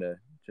like they're kind of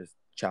just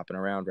chopping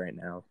around right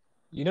now.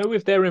 You know,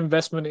 with their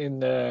investment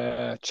in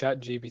Chat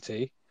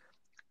GPT,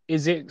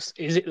 is it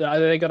are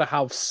they going to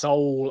have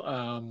sole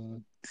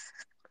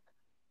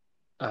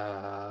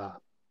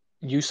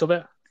use of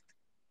it?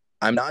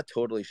 I'm not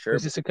totally sure.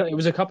 It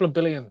was a couple of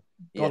 $billion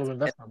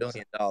investment. $10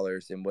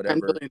 billion in whatever.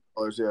 $10 billion,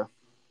 yeah.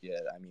 Yeah,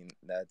 I mean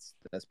that's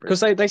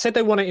because they said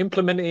they want to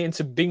implement it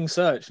into Bing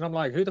search, and I'm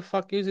like, who the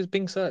fuck uses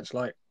Bing search?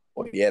 Like,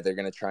 well, yeah, they're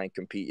gonna try and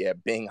compete. Yeah,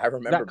 Bing. I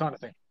remember that kind of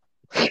thing.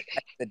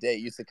 The day it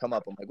used to come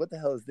up, I'm like, what the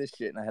hell is this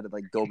shit? And I had to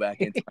like go back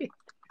into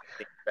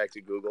back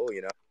to Google,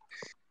 you know.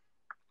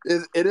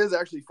 It is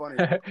actually funny.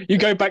 You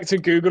go back to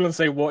Google and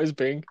say, "What is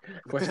Bing?"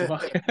 Question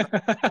mark.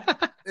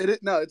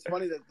 It's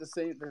funny that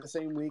the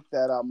same week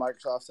that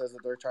Microsoft says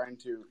that they're trying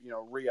to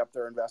re-up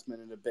their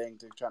investment into Bing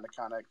to try to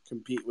kind of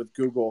compete with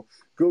Google.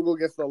 Google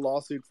gets the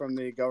lawsuit from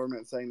the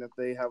government saying that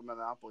they have a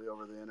monopoly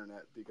over the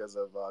internet because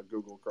of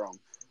Google Chrome.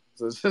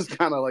 So it's just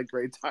kind of like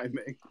great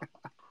timing.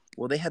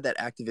 Well, they had that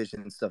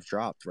Activision and stuff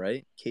dropped,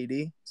 right,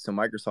 KD? So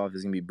Microsoft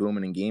is gonna be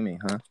booming in gaming,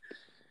 huh?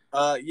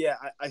 Yeah,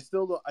 I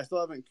still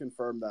haven't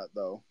confirmed that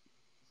though.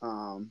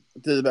 To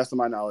the best of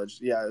my knowledge,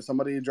 yeah,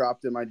 somebody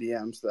dropped in my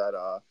DMs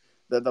that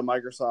the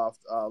Microsoft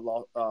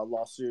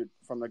lawsuit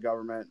from the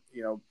government,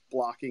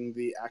 blocking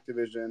the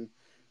Activision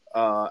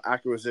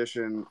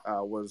acquisition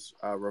was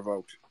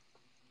revoked.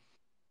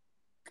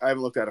 I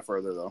haven't looked at it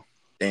further though.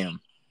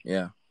 Damn.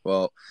 Yeah.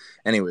 Well,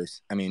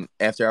 anyways, I mean,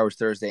 after hours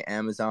Thursday,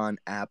 Amazon,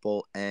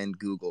 Apple, and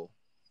Google.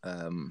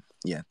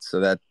 Yeah, so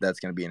that's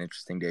going to be an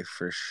interesting day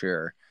for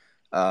sure.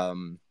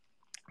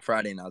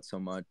 Friday, not so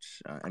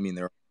much. I mean,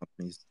 there are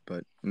companies,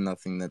 but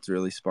nothing that's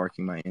really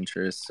sparking my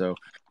interest. So,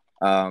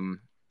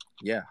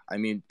 yeah, I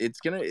mean, it's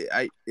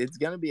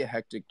gonna be a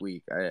hectic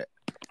week.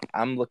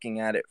 I'm looking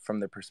at it from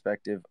the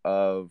perspective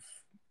of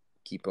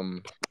keep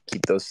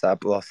those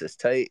stop losses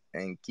tight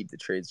and keep the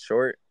trades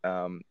short.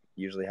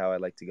 Usually how I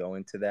like to go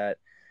into that.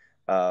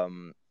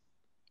 On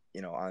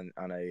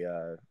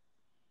a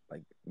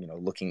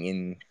looking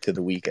into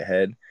the week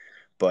ahead,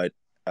 but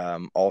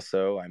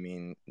also, I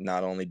mean,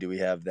 not only do we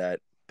have that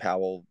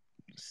Powell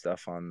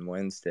stuff on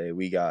Wednesday,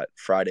 we got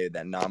Friday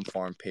that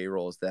non-farm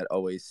payrolls that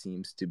always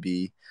seems to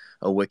be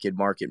a wicked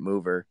market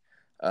mover.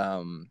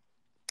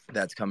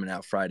 That's coming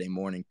out Friday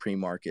morning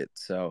pre-market.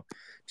 So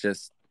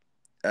just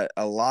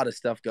a lot of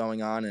stuff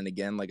going on. And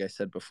again, like I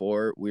said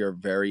before, we are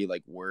very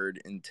like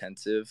word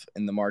intensive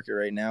in the market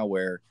right now,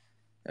 where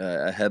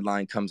a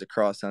headline comes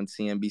across on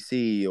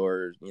CNBC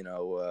or,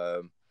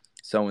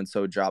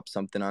 so-and-so dropped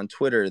something on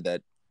Twitter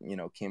that,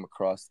 came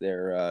across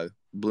their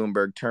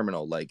Bloomberg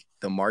terminal. Like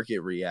the market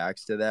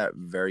reacts to that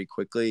very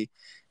quickly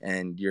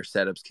and your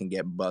setups can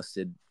get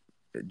busted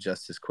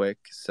just as quick.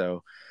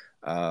 So,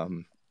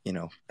 having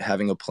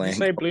a plan. Did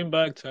you say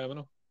Bloomberg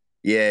terminal?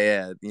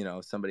 Yeah.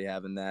 Somebody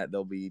having that,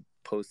 they'll be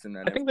posting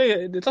that. I think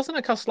it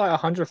doesn't cost like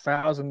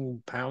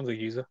 £100,000 a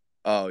user.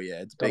 Oh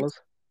yeah, it's big. Dollars.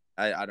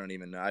 I don't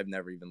even know. I've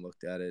never even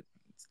looked at it.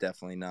 It's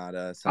definitely not.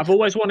 I've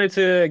always wanted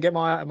to get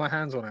my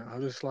hands on it. I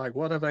was just like,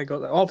 what have they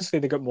got? Obviously,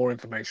 they got more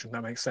information.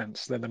 That makes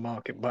sense than the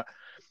market, but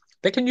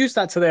they can use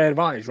that to their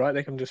advantage, right?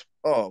 They can just.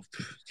 Oh,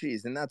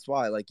 geez, and that's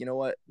why, like, you know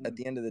what? At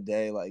the end of the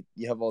day, like,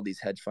 you have all these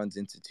hedge funds,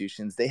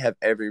 institutions. They have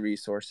every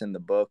resource in the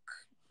book.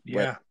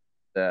 Yeah.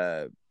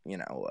 A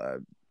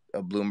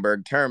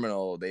Bloomberg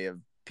terminal. They have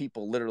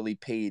people literally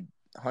paid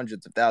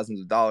hundreds of thousands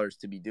of dollars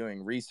to be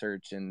doing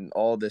research and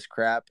all this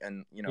crap,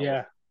 and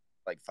yeah.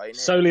 like fighting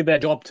solely their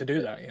job to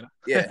do that,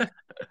 Yeah.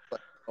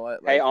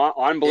 Hey,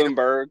 on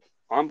Bloomberg,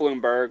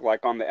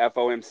 like on the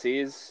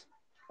FOMCs,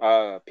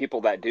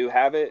 people that do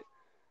have it,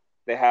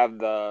 they have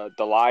the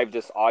live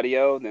just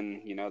audio.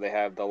 Then they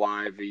have the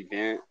live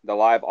event. The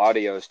live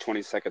audio is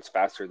 20 seconds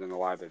faster than the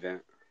live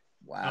event.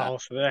 Wow. Oh,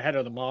 so they're ahead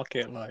of the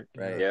market, like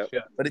right. Yeah.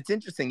 But it's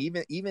interesting,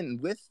 even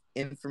with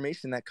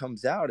information that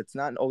comes out, it's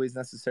not always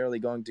necessarily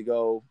going to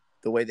go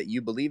the way that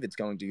you believe it's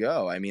going to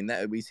go. I mean,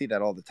 that we see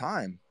that all the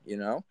time,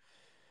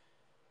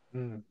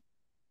 Mm.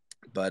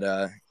 But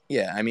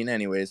Yeah, I mean,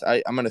 anyways,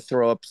 I'm gonna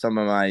throw up some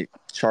of my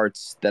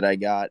charts that I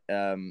got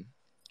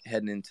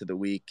heading into the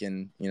week,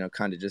 and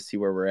kind of just see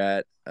where we're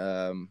at.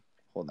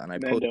 Hold on,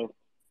 Mando,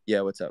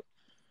 Yeah, what's up?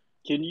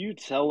 can you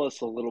tell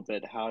us a little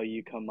bit how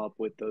you come up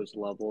with those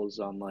levels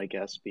on like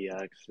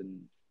SPX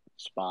and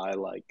SPY,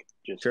 like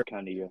just Sure.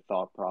 kind of your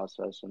thought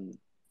process and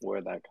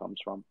where that comes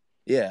from?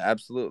 Yeah,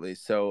 absolutely.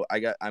 So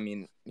I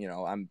mean,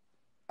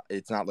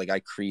 it's not like I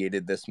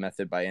created this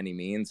method by any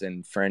means.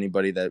 And for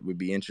anybody that would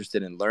be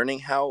interested in learning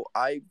how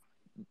I,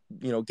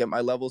 get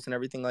my levels and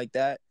everything like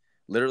that,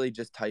 literally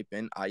just type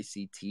in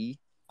ICT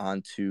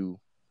onto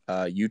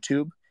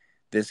YouTube.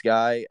 This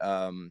guy,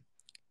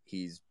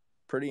 he's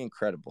pretty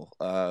incredible.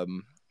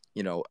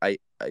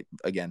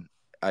 Again,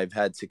 I've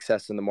had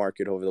success in the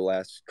market over the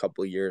last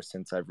couple of years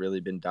since I've really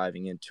been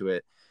diving into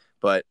it,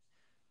 but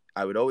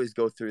I would always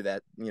go through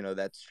that,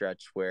 that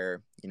stretch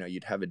where,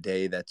 you'd have a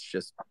day that's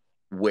just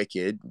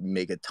wicked,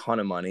 make a ton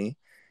of money.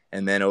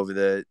 And then over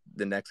the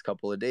next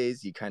couple of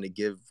days, you kind of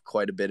give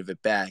quite a bit of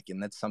it back.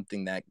 And that's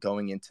something that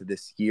going into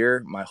this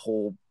year, my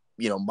whole,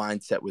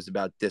 mindset was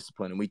about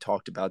discipline. And we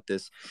talked about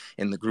this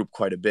in the group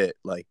quite a bit.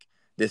 Like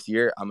this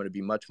year, I'm going to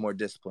be much more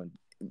disciplined,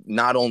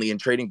 not only in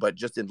trading, but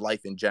just in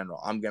life in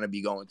general. I'm going to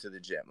be going to the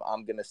gym.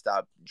 I'm going to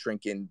stop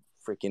drinking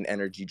freaking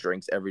energy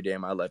drinks every day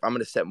of my life. I'm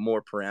going to set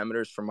more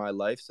parameters for my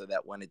life so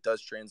that when it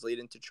does translate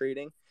into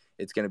trading,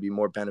 it's going to be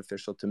more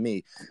beneficial to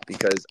me,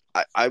 because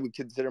I would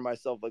consider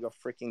myself like a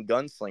freaking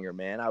gunslinger,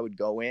 man. I would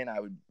go in, I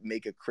would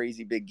make a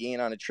crazy big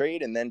gain on a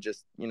trade and then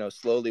just,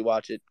 slowly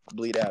watch it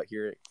bleed out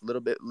here,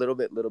 little bit.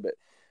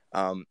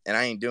 And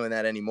I ain't doing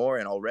that anymore.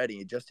 And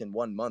already just in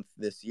 1 month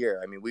this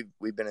year, I mean,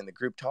 we've been in the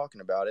group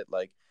talking about it.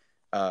 Like,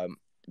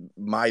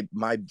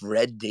 my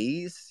red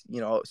days,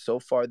 so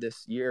far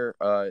this year,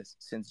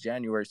 since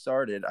January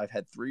started, I've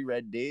had 3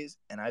 red days,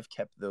 and I've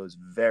kept those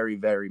very,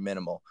 very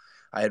minimal.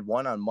 I had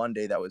one on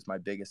Monday that was my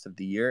biggest of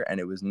the year, and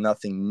it was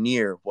nothing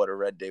near what a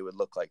red day would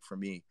look like for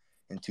me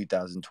in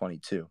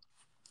 2022.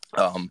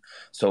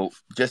 So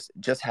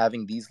just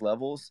having these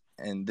levels,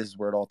 and this is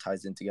where it all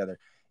ties in together,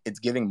 it's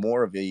giving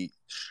more of a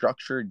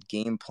structured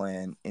game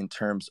plan in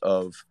terms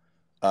of,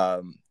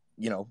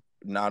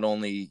 not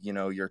only,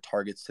 your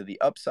targets to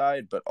the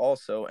upside, but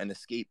also an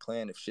escape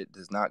plan if shit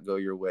does not go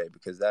your way,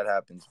 because that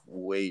happens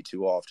way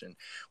too often,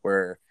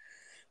 where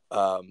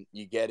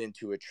you get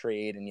into a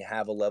trade and you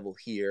have a level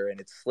here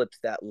and it slips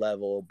that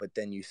level, but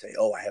then you say,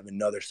 oh, I have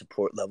another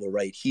support level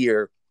right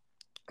here.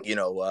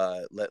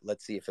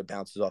 Let's see if it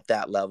bounces off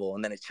that level,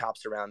 and then it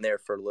chops around there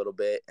for a little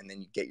bit, and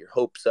then you get your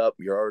hopes up.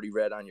 You're already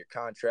red on your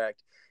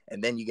contract,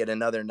 and then you get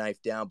another knife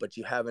down, but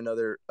you have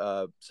another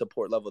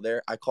support level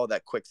there. I call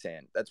that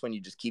quicksand. That's when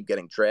you just keep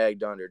getting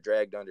dragged under,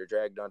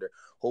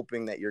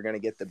 hoping that you're going to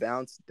get the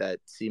bounce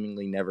that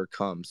seemingly never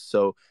comes.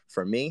 So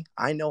for me,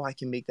 I know I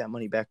can make that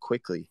money back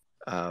quickly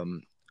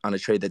on a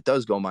trade that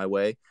does go my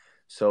way.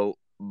 So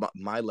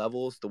my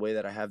levels, the way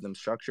that I have them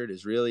structured,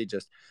 is really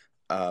just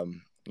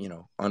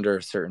under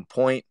a certain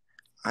point,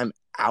 I'm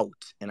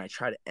out, and I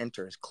try to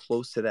enter as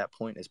close to that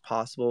point as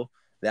possible.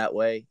 That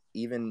way,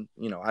 even,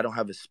 I don't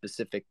have a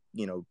specific,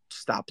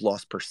 stop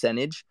loss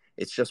percentage.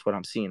 It's just what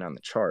I'm seeing on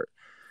the chart.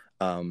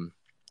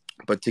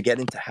 But to get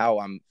into how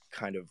I'm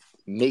kind of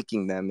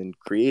making them and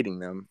creating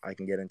them, I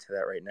can get into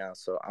that right now.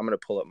 So I'm going to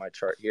pull up my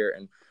chart here,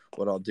 and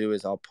what I'll do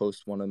is I'll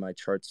post one of my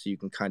charts so you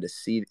can kind of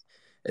see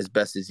as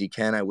best as you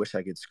can. I wish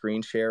I could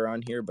screen share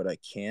on here, but I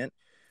can't.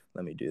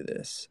 Let me do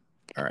this.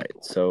 All right.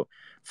 So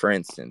for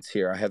instance,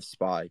 here I have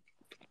SPY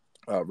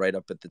right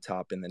up at the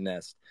top in the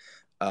nest.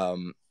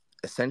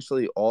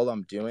 Essentially all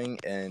I'm doing,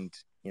 and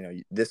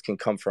this can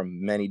come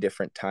from many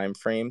different time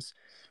frames.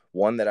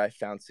 One that I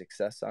found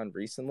success on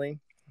recently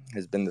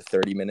has been the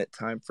 30-minute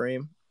time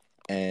frame.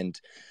 And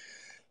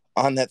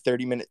on that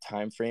 30-minute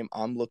time frame,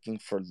 I'm looking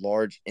for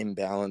large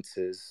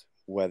imbalances,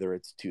 whether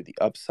it's to the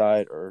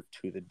upside or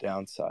to the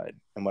downside.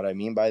 And what I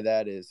mean by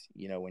that is,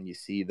 when you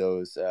see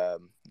those,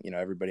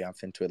 everybody on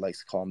FinTwit likes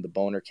to call them the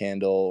boner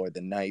candle or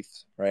the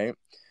knife, right?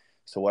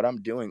 So what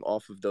I'm doing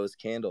off of those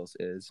candles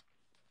is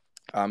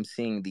I'm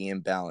seeing the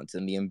imbalance,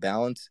 and the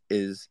imbalance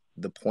is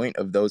the point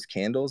of those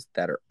candles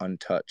that are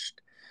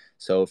untouched.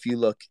 So if you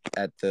look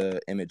at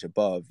the image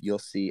above, you'll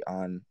see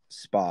on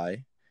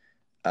SPY,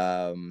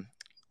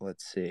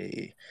 let's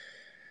see.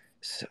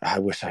 So I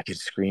wish I could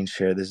screen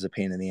share. This is a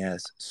pain in the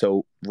ass.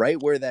 So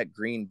right where that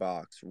green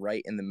box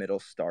right in the middle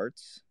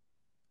starts,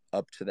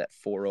 up to that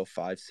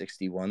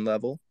 405.61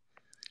 level,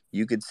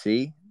 you could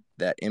see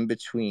that in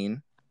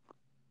between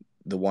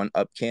the one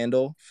up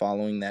candle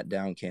following that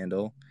down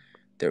candle,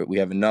 there we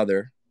have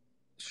another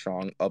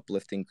strong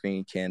uplifting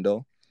green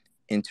candle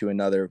into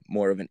another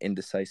more of an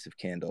indecisive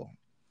candle,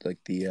 like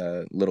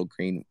the little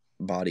green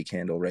body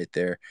candle right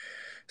there.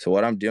 So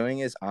what I'm doing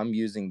is I'm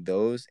using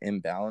those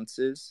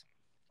imbalances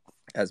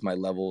as my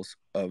levels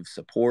of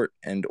support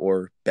and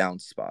or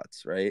bounce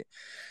spots, right?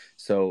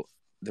 So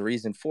the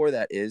reason for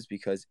that is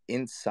because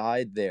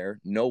inside there,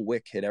 no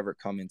wick had ever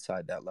come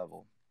inside that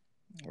level,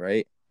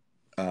 right?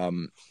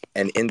 And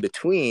in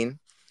between,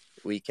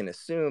 we can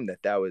assume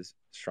that was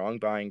strong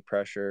buying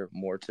pressure,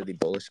 more to the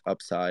bullish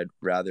upside,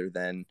 rather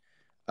than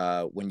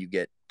when you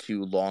get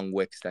two long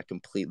wicks that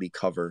completely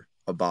cover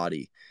a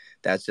body.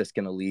 That's just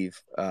going to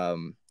leave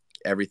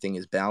everything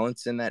is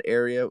balanced in that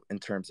area in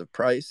terms of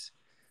price.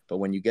 But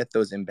when you get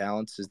those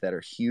imbalances that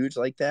are huge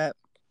like that,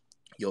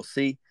 you'll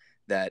see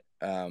that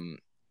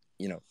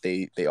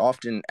they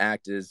often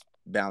act as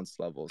bounce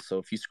levels. So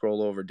if you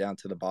scroll over down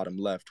to the bottom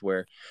left,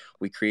 where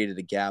we created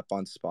a gap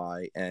on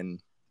SPY,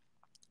 and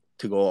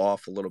to go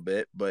off a little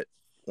bit, but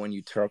when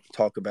you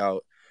talk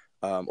about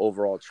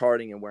overall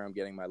charting and where I'm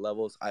getting my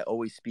levels, I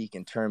always speak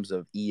in terms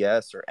of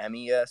ES or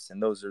MES,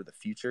 and those are the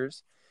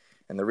futures.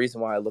 And the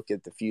reason why I look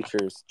at the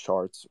futures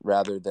charts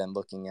rather than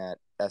looking at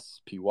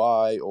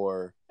SPY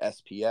or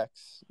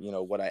SPX,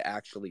 what I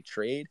actually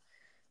trade,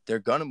 they're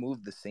going to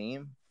move the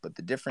same, but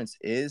the difference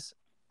is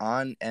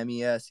on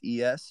MES,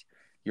 ES,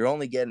 you're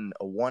only getting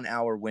a 1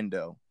 hour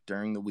window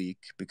during the week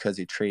because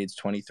it trades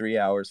 23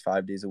 hours,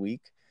 5 days a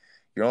week.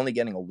 You're only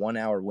getting a 1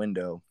 hour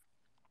window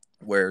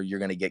where you're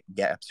going to get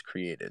gaps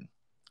created,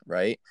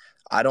 right?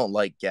 I don't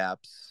like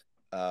gaps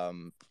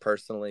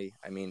personally.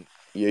 I mean,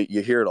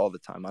 you hear it all the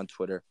time on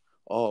Twitter.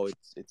 Oh,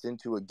 it's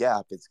into a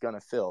gap, it's going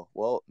to fill.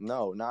 Well,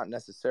 no, not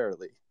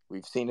necessarily.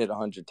 We've seen it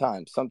 100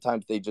 times.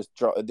 Sometimes they just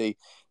they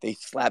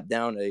slap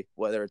down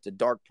whether it's a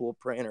dark pool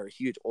print or a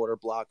huge order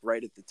block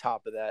right at the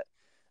top of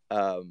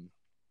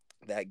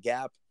that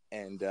gap,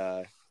 and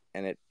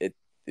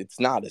it's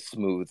not a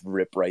smooth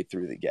rip right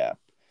through the gap.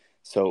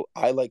 So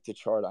I like to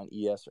chart on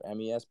ES or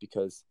MES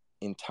because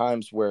in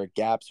times where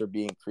gaps are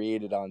being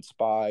created on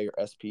SPY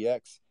or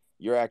SPX,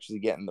 you're actually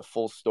getting the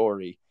full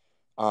story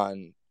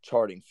on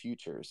charting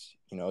futures.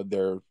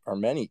 There are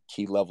many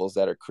key levels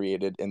that are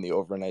created in the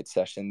overnight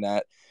session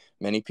that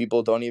many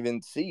people don't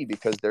even see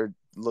because they're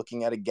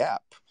looking at a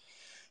gap.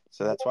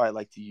 So that's why I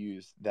like to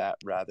use that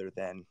rather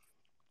than,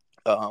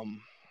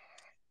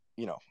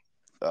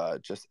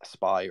 just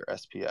SPY or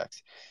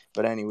SPX.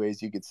 But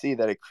anyways, you could see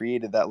that it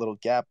created that little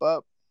gap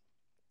up,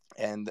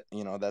 and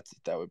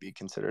that would be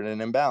considered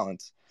an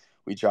imbalance.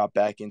 We dropped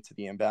back into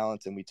the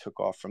imbalance and we took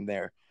off from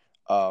there.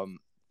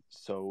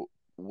 So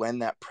when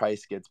that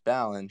price gets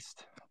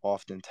balanced,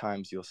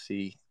 oftentimes you'll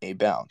see a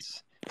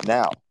bounce.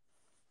 Now,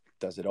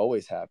 does it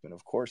always happen?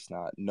 Of course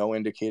not. No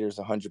indicator's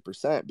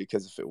 100%,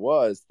 because if it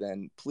was,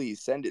 then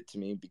please send it to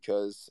me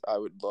because I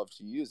would love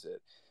to use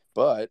it.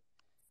 But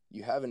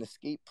you have an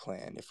escape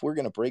plan. If we're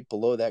going to break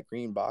below that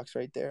green box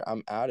right there,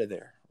 I'm out of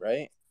there,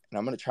 right? And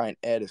I'm going to try and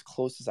add as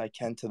close as I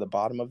can to the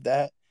bottom of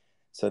that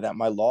so that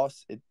my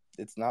loss,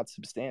 it's not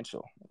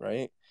substantial,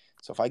 right?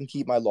 So if I can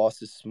keep my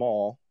losses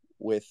small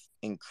with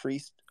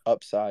increased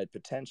upside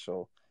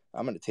potential,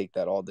 I'm going to take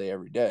that all day,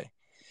 every day.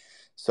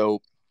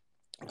 So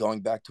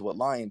going back to what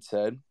Lion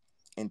said,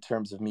 in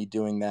terms of me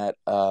doing that,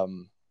 I've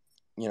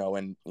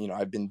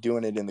been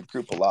doing it in the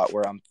group a lot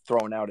where I'm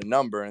throwing out a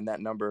number, and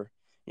that number,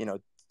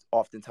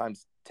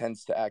 oftentimes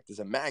tends to act as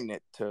a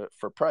magnet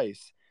for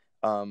price.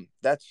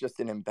 That's just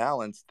an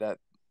imbalance that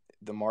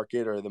the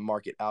market or the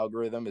market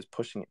algorithm is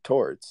pushing it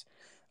towards.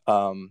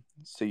 So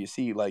you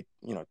see,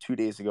 2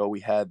 days ago, we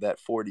had that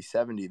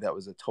 40-70. That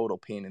was a total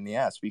pain in the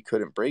ass. We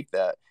couldn't break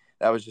that.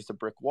 That was just a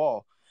brick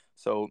wall.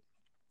 So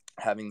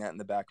having that in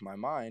the back of my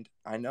mind,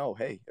 I know,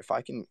 hey, if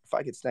I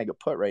could snag a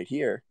put right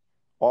here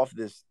off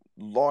this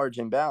large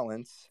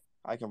imbalance,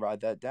 I can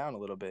ride that down a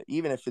little bit.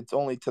 Even if it's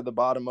only to the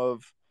bottom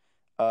of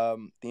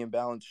the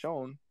imbalance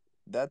shown,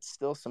 that's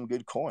still some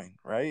good coin,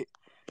 right?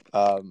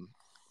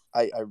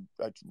 I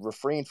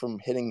refrain from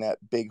hitting that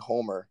big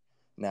homer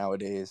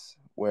nowadays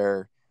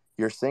where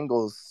your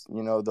singles,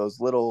 those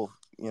little,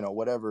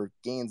 whatever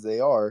gains they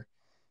are,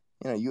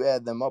 you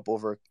add them up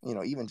over,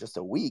 even just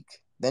a week,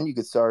 then you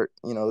could start,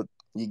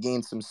 you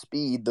gain some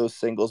speed, those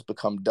singles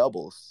become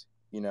doubles,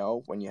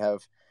 when you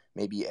have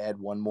maybe add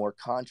one more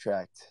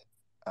contract,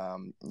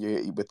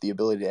 with the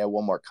ability to add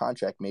one more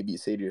contract, maybe you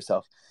say to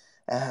yourself,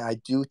 I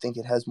do think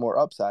it has more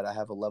upside. I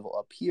have a level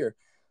up here.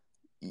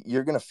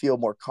 You're going to feel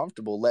more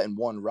comfortable letting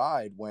one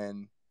ride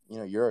when,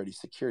 you're already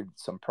secured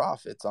some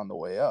profits on the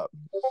way up.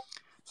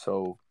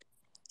 So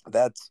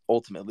that's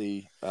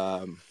ultimately,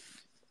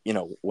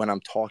 when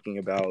I'm talking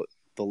about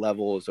the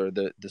levels or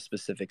the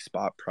specific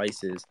spot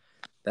prices,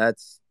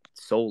 that's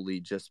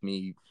solely just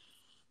me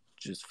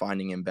just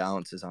finding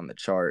imbalances on the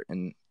chart.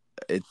 And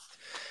it's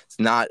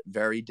not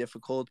very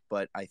difficult,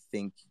 but I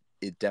think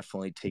it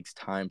definitely takes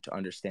time to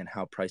understand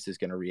how price is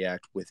going to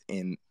react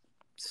within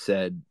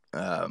said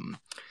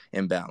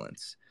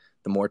imbalance.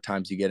 The more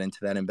times you get into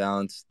that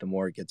imbalance, the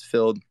more it gets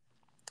filled,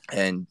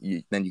 and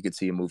then you could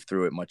see you move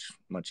through it much,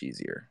 much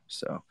easier.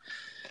 So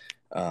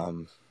I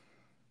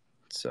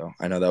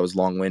know that was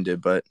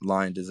long-winded, but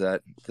Lion, does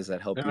that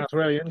help you? That's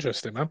really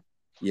interesting, man.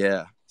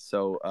 Yeah.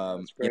 So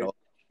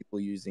people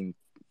using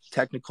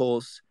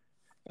technicals,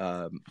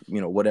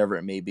 whatever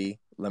it may be.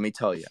 Let me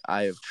tell you,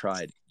 I have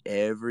tried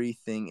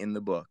everything in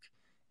the book,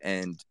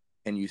 and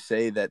you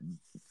say that,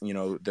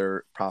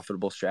 they're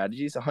profitable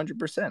strategies,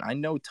 100%. I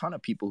know a ton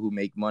of people who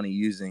make money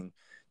using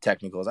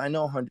technicals. I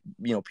know,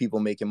 people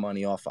making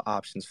money off of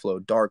options flow,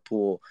 dark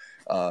pool,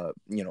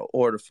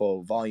 order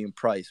flow, volume,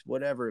 price,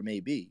 whatever it may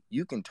be.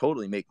 You can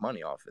totally make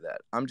money off of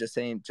that. I'm just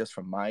saying, just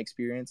from my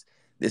experience,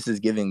 this is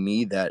giving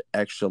me that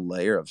extra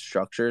layer of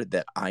structure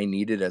that I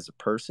needed as a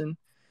person,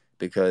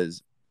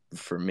 because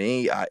for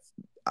me, I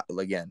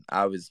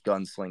was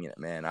gunslinging it,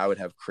 man. I would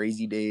have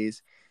crazy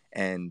days,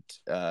 and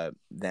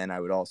then I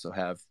would also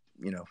have,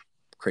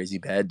 crazy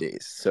bad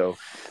days. So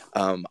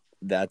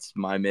that's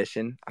my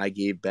mission. I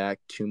gave back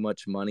too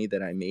much money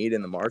that I made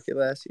in the market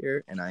last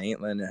year, and I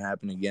ain't letting it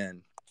happen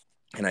again.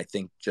 And I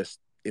think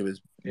it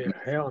was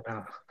hell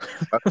no.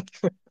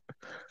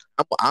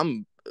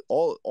 I'm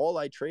all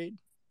I trade.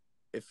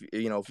 If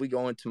we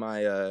go into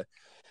my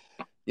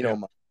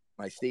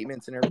my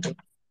statements and everything,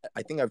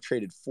 I think I've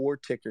traded 4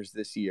 tickers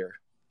this year.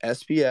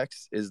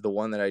 SPX is the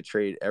one that I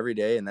trade every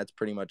day, and that's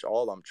pretty much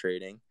all I'm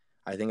trading.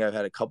 I think I've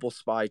had a couple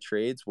SPY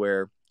trades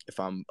where if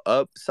I'm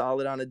up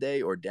solid on a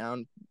day or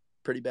down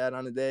pretty bad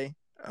on a day,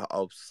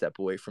 I'll step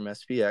away from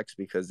SPX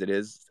because it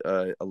is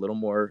a little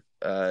more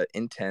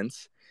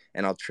intense,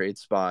 and I'll trade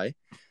SPY.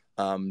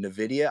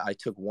 NVIDIA, I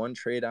took 1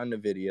 trade on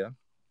NVIDIA,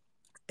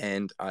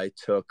 and I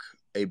took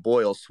a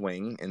Boyle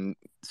swing, and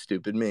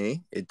stupid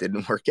me, it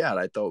didn't work out.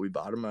 I thought we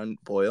bottomed on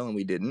Boyle, and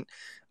we didn't,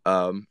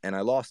 and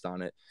I lost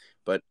on it.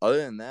 But other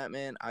than that,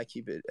 man, I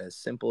keep it as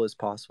simple as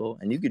possible.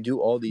 And you could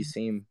do all these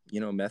same,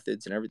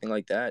 methods and everything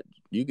like that.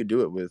 You could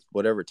do it with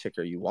whatever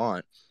ticker you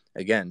want.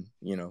 Again,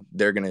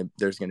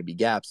 there's gonna be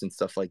gaps and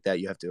stuff like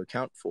that you have to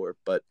account for.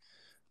 But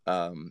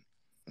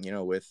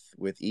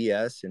with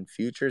ES and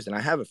futures, and I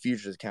have a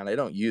futures account. I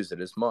don't use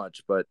it as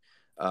much, but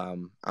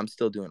I'm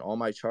still doing all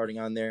my charting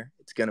on there.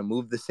 It's gonna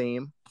move the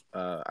same.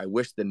 I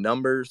wish the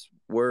numbers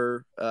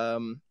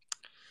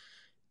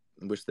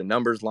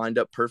lined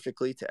up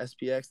perfectly to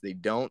SPX. They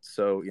don't.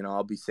 So,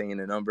 I'll be saying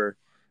a number.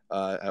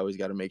 I always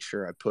got to make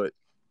sure I put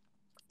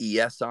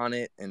ES on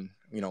it. And,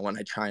 when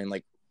I try and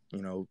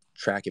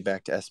track it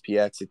back to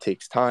SPX, it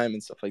takes time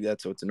and stuff like that.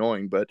 So it's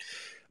annoying, but,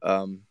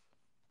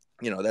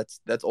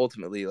 that's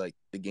ultimately like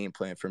the game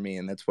plan for me.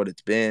 And that's what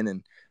it's been.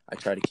 And I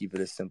try to keep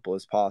it as simple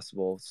as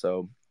possible.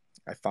 So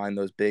I find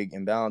those big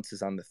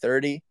imbalances on the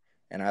 30,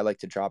 and I like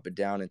to drop it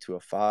down into a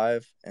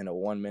 5 and a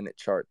 1 minute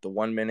chart. The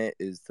 1 minute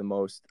is the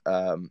most,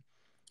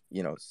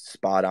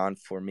 spot on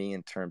for me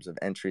in terms of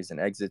entries and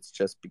exits,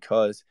 just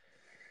because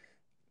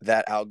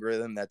that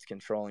algorithm that's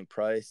controlling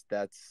price,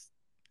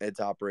 it's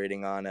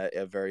operating on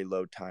a very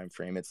low time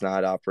frame. It's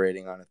not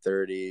operating on a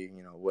 30,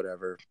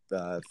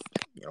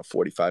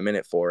 45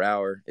 minute, 4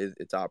 hour.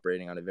 It's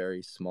operating on a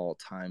very small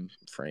time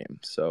frame.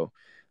 So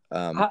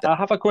I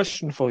have a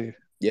question for you.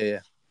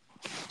 Yeah.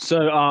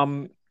 So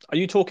are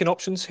you talking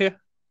options here?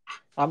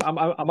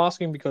 I'm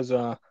asking because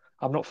I'm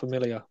not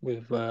familiar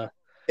with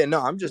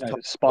I'm just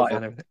talking SPY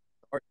and everything.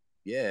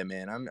 Yeah,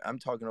 man, I'm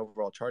talking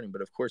overall charting,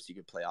 but of course you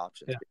could play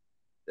options.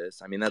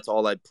 I mean, that's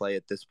all I play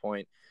at this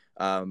point.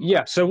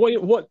 So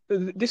what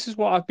this is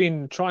what I've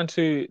been trying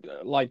to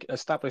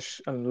establish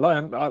and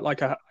learn. I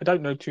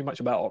don't know too much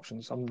about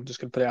options. I'm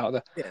just gonna put it out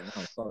there. Yeah,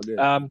 no, it's all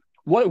good.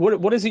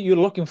 What is it you're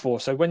looking for?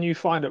 So when you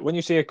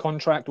see a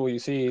contract, or you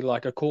see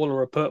like a call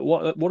or a put,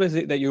 what is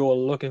it that you're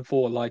looking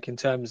for? Like in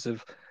terms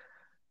of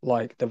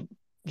do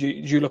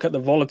you look at the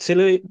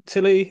volatility?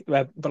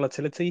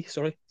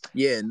 Sorry.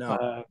 Yeah,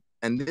 no.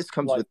 And this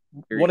comes with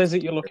experience. What is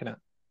it you're looking at?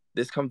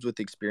 This comes with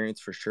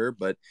experience for sure,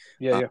 but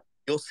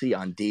you'll see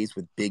on days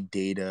with big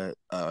data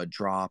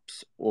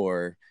drops,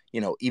 or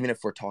even if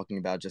we're talking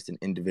about just an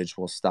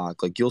individual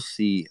stock, like you'll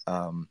see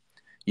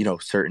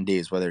certain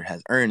days, whether it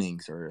has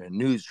earnings or a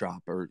news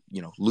drop, or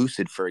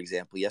Lucid, for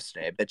example,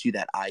 yesterday, I bet you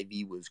that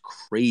IV was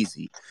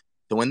crazy.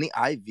 So when the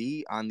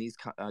IV on these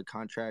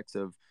contracts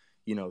of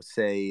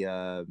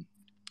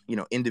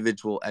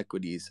individual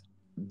equities,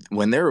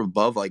 when they're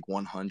above like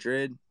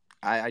 100,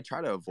 I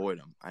try to avoid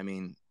them. I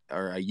mean,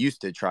 or I used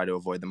to try to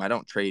avoid them. I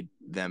don't trade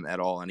them at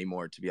all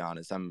anymore, to be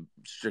honest. I'm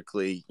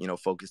strictly,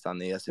 focused on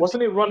the S&P.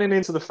 Wasn't it running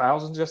into the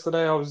thousands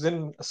yesterday? I was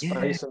in a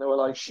space and they were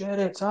like, shit,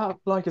 it's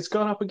up, like it's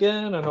gone up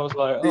again. And I was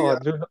like,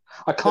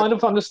 I kind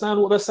of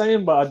understand what they're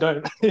saying, but I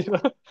don't.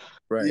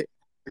 Right. Yeah,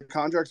 the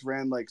contracts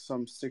ran like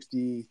some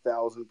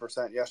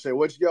 60,000% yesterday,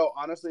 which,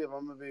 honestly, if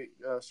I'm going to be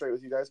straight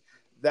with you guys,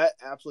 that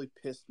absolutely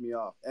pissed me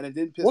off. And it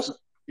didn't piss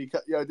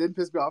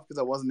me off because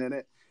I wasn't in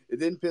it. It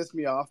didn't piss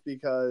me off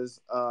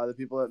because the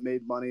people that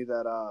made money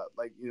that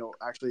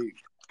actually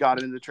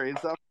got into trade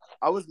stuff.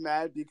 I was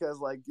mad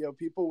because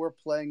people were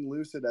playing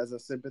Lucid as a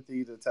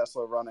sympathy to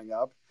Tesla running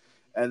up,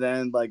 and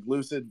then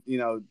Lucid,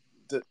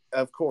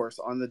 of course,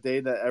 on the day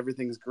that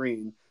everything's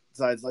green,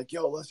 decides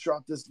let's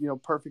drop this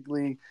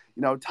perfectly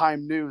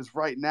timed news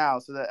right now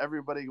so that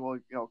everybody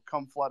will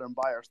come flood and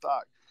buy our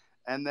stock.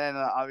 And then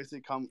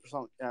obviously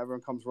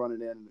everyone comes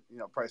running in,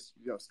 and price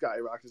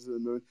skyrockets to the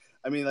moon.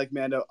 I mean,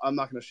 Mando, I'm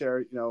not going to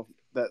share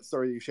that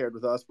story you shared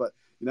with us, but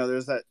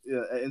there's that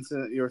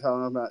incident you were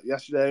telling about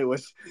yesterday,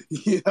 which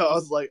I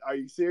was like, are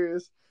you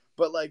serious?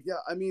 But like, yeah,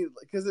 I mean,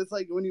 because it's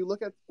like when you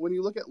look at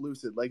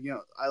Lucid, like,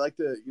 I like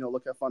to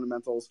look at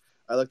fundamentals.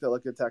 I like to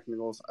look at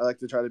technicals. I like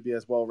to try to be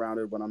as well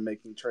rounded when I'm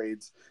making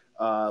trades,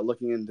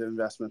 looking into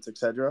investments,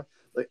 etc.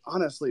 Like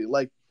honestly,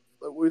 like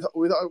we talked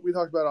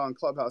about it on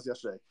Clubhouse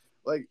yesterday.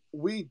 Like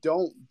we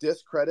don't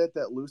discredit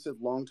that Lucid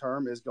long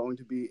term is going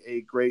to be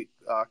a great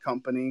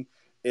company.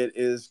 It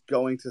is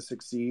going to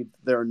succeed.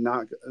 The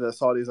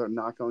Saudis are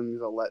not going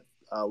to let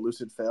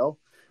Lucid fail.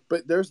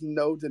 But there's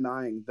no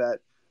denying that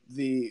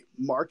the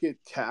market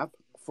cap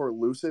for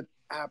Lucid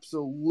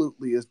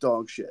absolutely is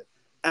dog shit.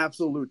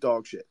 Absolute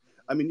dog shit.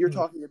 I mean, you're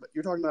talking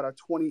about a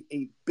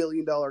 $28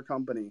 billion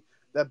company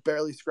that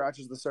barely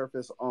scratches the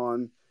surface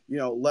on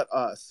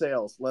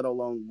sales, let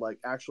alone like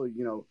actually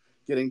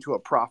getting to a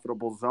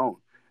profitable zone.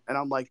 And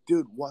I'm like,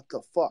 dude, what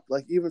the fuck?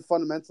 Like even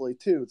fundamentally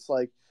too, it's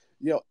like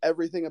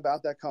everything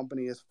about that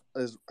company is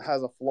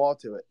has a flaw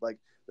to it. Like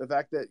the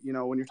fact that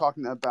when you're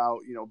talking about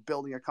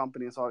building a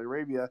company in Saudi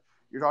Arabia,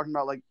 you're talking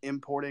about like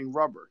importing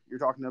rubber. You're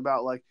talking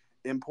about like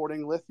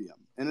importing lithium,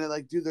 and then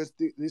like, dude,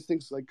 these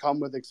things like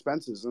come with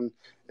expenses, and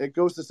it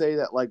goes to say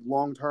that like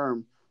long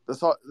term, the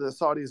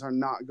Saudis are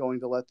not going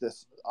to let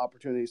this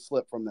opportunity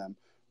slip from them.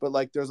 But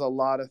like, there's a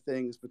lot of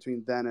things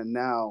between then and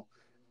now,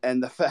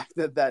 and the fact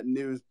that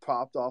news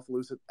popped off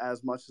Lucid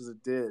as much as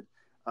it did,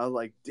 I was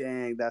like,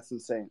 dang, that's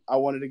insane. I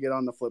wanted to get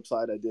on the flip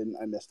side, I didn't,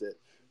 I missed it,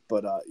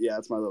 but yeah,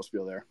 it's my little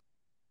spiel there.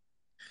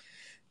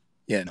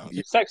 Yeah, no,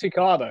 it's a sexy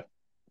car though.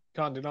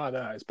 Can't deny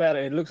that. It's better.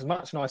 It looks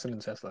much nicer than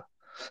Tesla.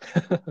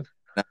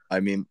 I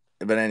mean,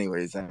 but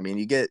anyways, I mean,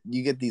 you get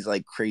these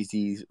like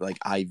crazy like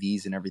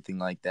IVs and everything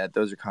like that.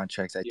 Those are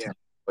contracts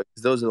but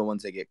those are the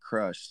ones that get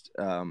crushed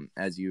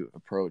as you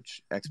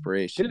approach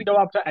expiration. Didn't it go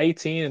up to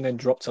 18 and then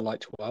drop to like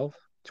 12?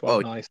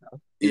 12 nice.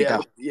 Yeah.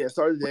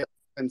 Started the day at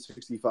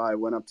 1065,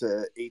 went up to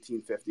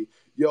 1850.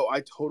 Yo,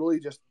 I totally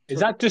just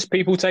is that just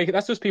people taking?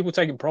 That's just people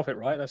taking profit,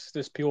 right? That's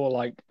just pure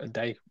like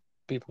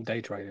people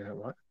day trading it,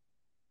 right?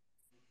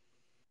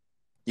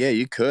 Yeah,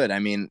 you could. I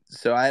mean,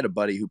 so I had a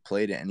buddy who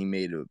played it and he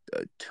made a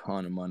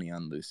ton of money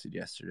on Lucid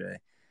yesterday.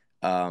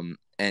 And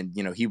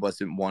he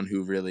wasn't one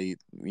who really,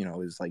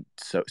 is like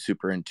so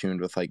super in tune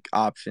with like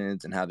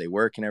options and how they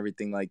work and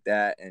everything like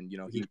that. And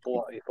he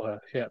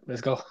yeah,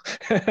 let's go.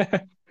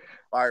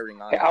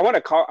 firing on. Hey, I want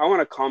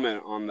to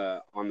comment on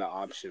the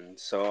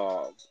options.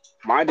 So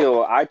my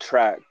deal, I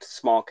tracked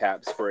small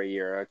caps for a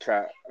year. I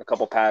tracked a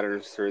couple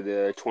patterns through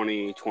the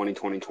 2020,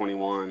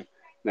 2021.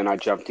 Then I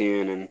jumped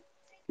in and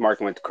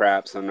market went to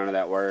crap, so none of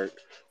that worked.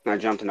 And I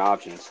jumped into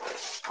options.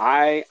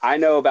 I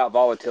know about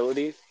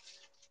volatility.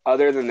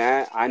 Other than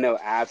that, I know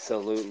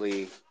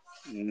absolutely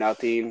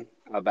nothing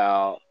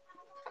about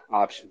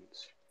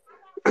options.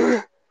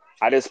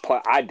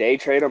 I day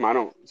trade them. I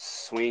don't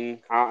swing.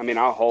 I mean,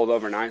 I'll hold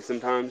overnight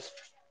sometimes,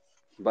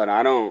 but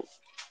I don't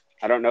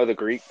know the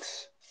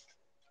Greeks.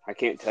 I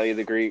can't tell you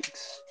the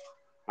Greeks.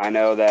 I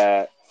know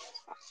that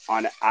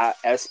on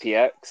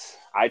SPX,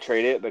 I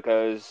trade it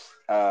because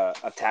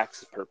of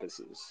tax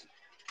purposes.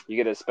 You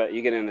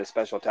get in a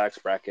special tax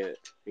bracket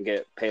and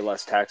pay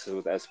less taxes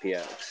with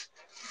SPX.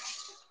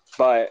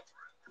 But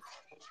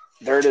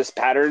they're just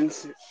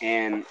patterns,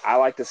 and I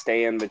like to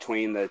stay in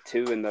between the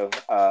 $2 and the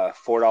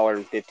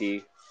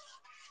 $4.50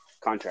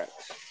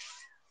 contracts.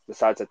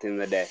 Besides, at the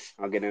end of the day,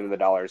 I'll get into the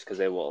dollars because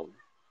they will.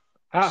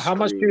 How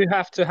much do you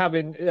have to have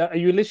in? Are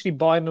you literally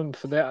buying them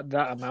for that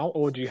amount,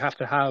 or do you have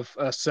to have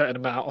a certain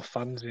amount of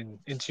funds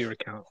into your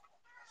account?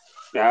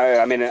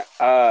 I mean,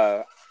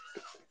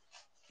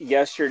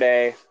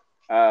 yesterday,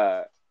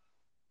 I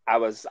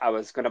was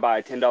going to buy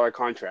a $10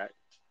 contract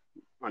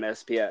on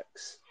SPX,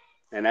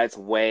 and that's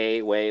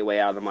way, way, way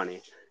out of the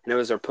money. And it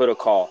was a put a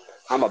call.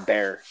 I'm a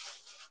bear.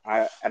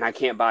 I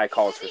can't buy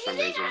calls for some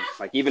reason.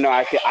 Like, even though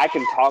I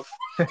can talk,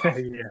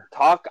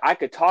 I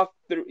could talk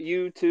through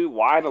you to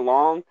why the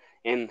long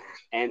and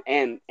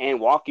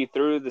walk you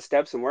through the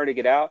steps and where to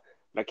get out,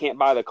 but I can't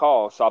buy the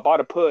call. So I bought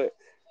a put,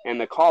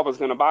 and the call I was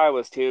going to buy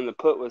was 10, the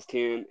put was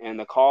 10, and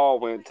the call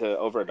went to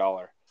over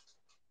 $1.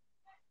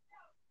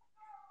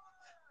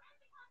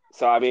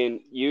 So I mean,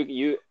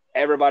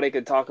 everybody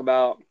could talk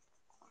about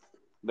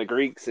the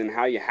Greeks and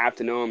how you have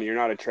to know them. You're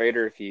not a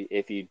trader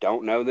if you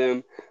don't know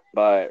them,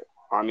 but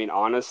I mean,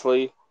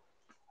 honestly,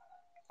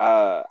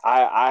 I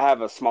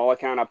have a small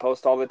account I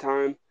post all the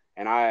time,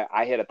 and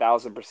I hit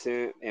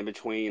 1,000% in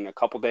between a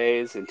couple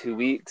days and 2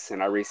 weeks,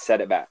 and I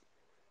reset it back.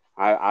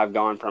 I've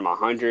gone from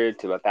 100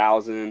 to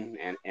 1,000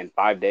 in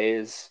 5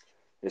 days.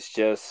 It's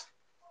just,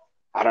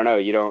 I don't know.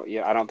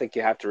 I don't think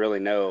you have to really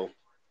know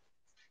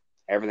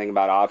everything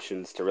about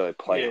options to really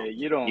play them.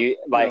 You don't.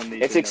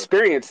 It's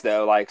experience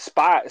though. Like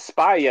spy,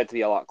 you have to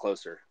be a lot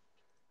closer.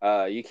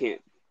 You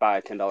can't buy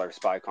a $10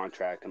 spy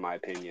contract, in my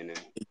opinion,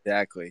 and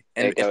exactly.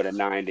 And go to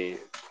 90.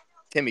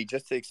 Timmy,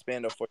 just to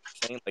expand off what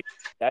you're saying, like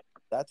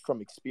that's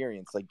from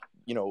experience. Like,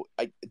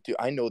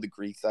 I know the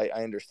Greeks, I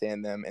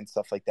understand them and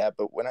stuff like that.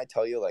 But when I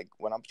tell you, like,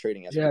 when I'm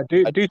trading,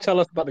 do tell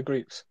us about the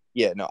Greeks.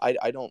 Yeah, no,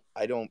 I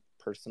don't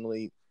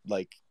personally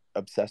like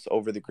obsess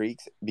over the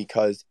Greeks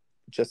because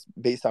just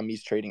based on me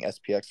trading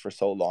SPX for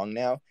so long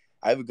now,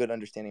 I have a good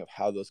understanding of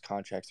how those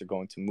contracts are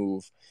going to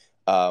move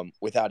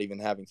without even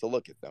having to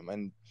look at them.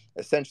 And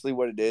essentially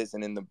what it is,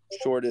 and in the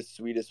shortest,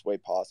 sweetest way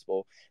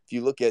possible, if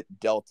you look at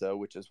delta,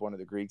 which is one of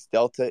the Greeks,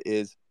 delta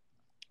is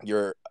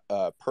your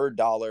per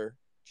dollar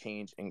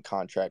change in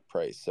contract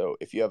price. So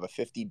if you have a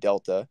 50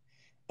 delta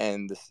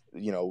and this,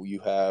 you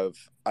have,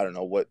 I don't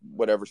know,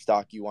 whatever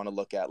stock you want to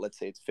look at, let's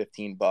say it's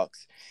 $15.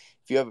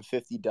 If you have a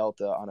 50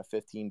 delta on a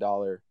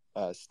 $15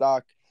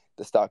 stock,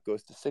 the stock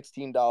goes to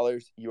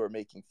 $16, you are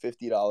making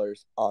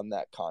 $50 on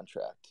that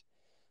contract.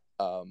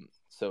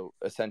 So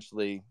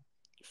essentially,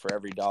 for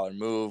every dollar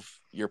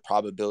move, your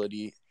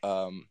probability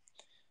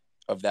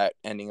of that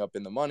ending up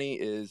in the money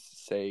is,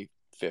 say,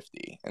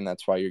 50, and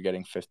that's why you're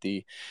getting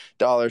 $50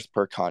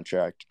 per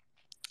contract.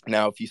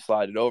 Now, if you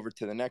slide it over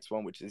to the next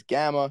one, which is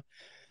gamma,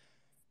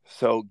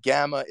 so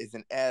gamma is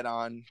an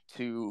add-on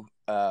to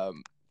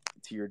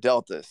your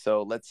delta.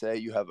 So let's say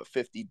you have a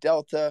 50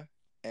 delta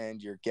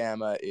and your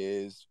gamma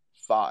is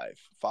 5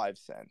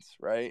 cents,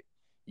 right?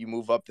 You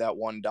move up that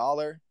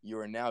 $1, you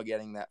are now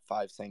getting that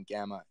 5-cent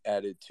gamma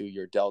added to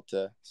your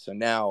delta. So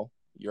now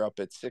you're up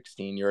at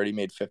 16. You already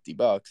made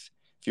 $50.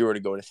 If you were to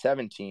go to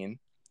 17,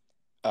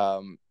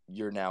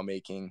 you're now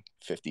making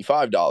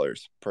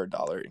 $55 per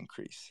dollar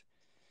increase.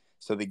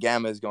 So the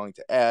gamma is going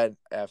to add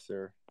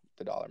after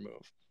the dollar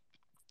move.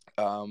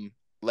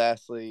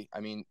 Lastly, I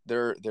mean,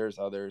 there's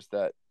others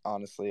that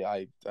honestly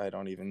I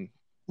don't even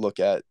look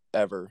at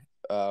ever.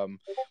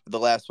 The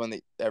last one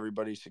that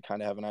everybody should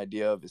kind of have an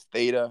idea of is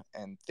theta,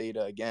 and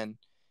theta, again,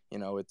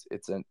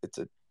 it's a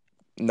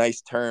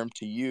nice term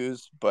to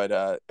use,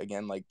 but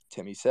again, like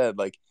Timmy said,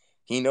 like,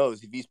 he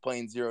knows if he's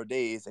playing 0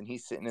 days and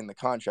he's sitting in the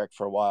contract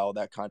for a while,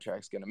 that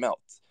contract's going to melt.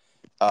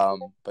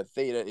 But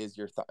theta is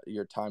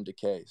your time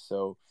decay.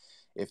 So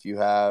if you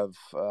have,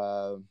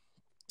 I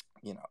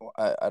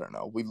don't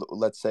know,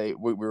 let's say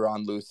we were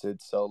on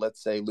Lucid. So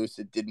let's say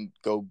Lucid didn't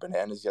go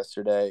bananas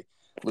yesterday.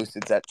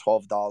 Lucid's at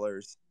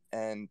 $12,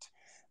 and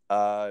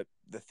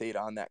the theta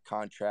on that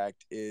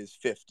contract is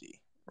 50,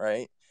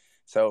 right?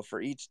 So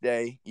for each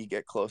day you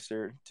get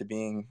closer to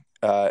being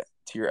to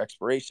your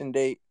expiration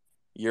date,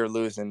 you're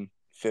losing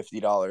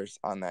 $50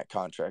 on that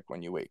contract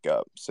when you wake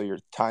up. So your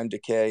time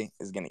decay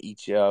is going to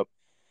eat you up,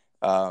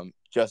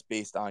 just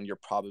based on your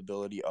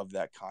probability of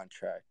that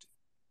contract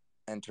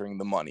entering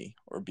the money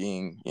or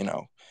being,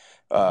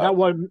 that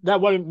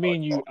won't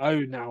mean you owe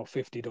now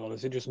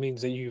 $50. It just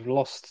means that you've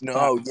lost.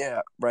 No,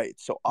 yeah, right.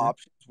 So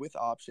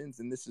options,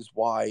 and this is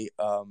why,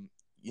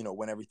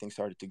 when everything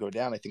started to go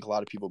down, I think a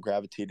lot of people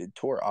gravitated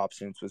toward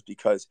options, was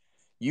because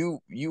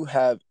you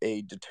have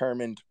a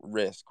determined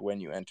risk when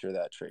you enter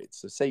that trade.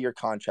 So say your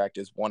contract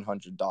is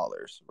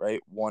 $100,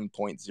 right?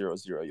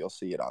 1.00, you'll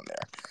see it on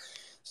there.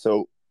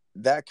 So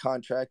that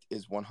contract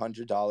is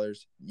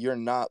 $100. You're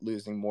not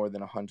losing more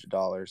than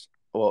 $100.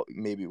 Well,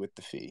 maybe with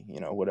the fee,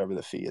 whatever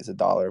the fee is,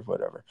 $1,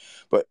 whatever.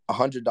 But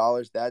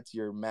 $100, that's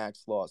your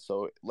max loss.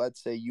 So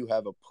let's say you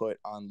have a put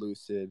on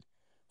Lucid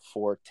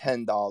for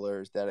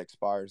 $10 that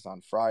expires on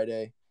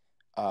Friday,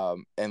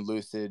 and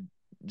Lucid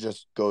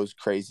just goes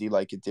crazy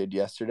like it did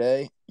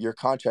yesterday. Your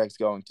contract's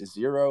going to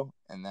 0,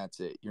 and that's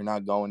it. You're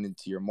not going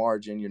into your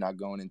margin. You're not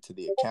going into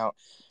the account.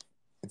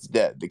 It's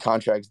dead. The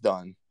contract's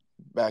done.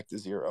 Back to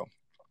 0.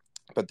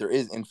 But there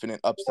is infinite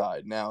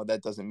upside. Now,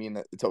 that doesn't mean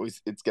that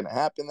it's going to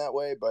happen that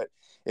way. But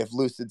if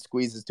Lucid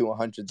squeezes to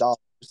 $100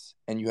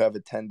 and you have a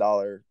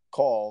 $10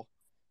 call,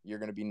 you're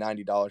going to be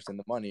 $90 in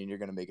the money, and you're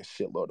going to make a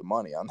shitload of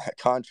money on that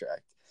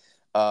contract.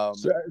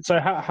 So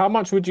how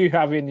much would you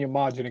have in your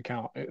margin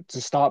account to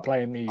start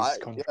playing these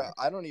contracts? Yeah,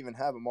 I don't even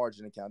have a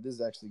margin account. This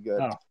is actually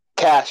good. Oh.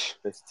 Cash.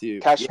 This too.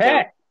 Cash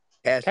account.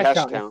 Cash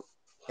account.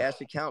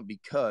 Cash account,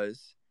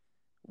 because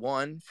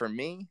one, for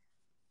me,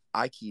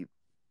 I keep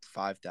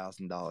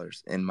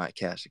 $5,000 in my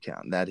cash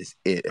account. That is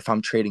it. If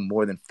I'm trading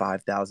more than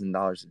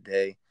 $5,000 a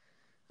day,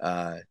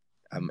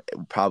 I'm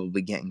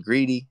probably getting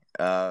greedy,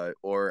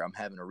 or I'm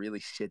having a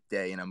really shit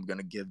day and I'm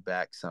gonna give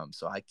back some.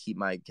 So I keep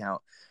my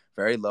account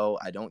very low.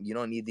 You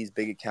don't need these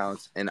big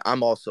accounts. And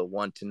I'm also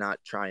one to not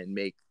try and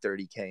make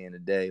 30K in a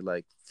day.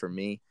 Like, for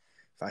me,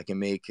 if I can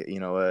make,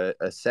 a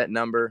set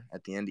number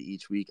at the end of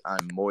each week,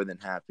 I'm more than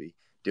happy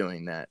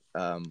doing that.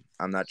 I'm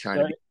not trying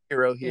to be a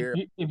hero here.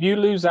 If you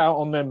lose out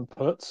on them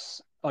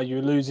puts, are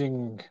you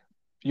losing?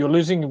 You're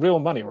losing real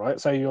money,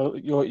 right? So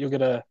you're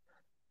gonna.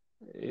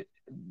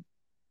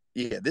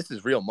 Yeah, this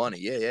is real money.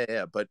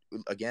 Yeah. But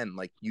again,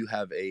 like, you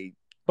have a.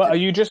 But are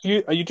you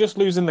just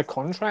losing the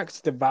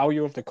contract, the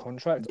value of the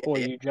contract, or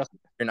you're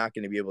not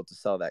going to be able to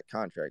sell that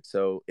contract?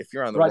 So if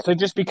you're on the right, so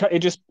just because it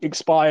just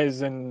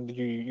expires and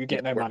you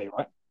get no money,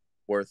 right?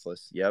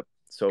 Worthless. Yep.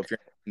 So if you're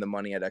in the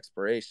money at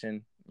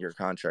expiration, your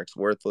contract's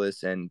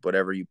worthless, and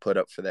whatever you put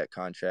up for that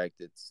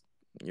contract,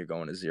 you're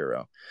going to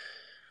 0.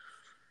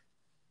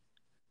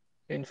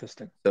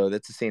 Interesting. So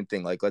that's the same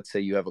thing. Like, let's say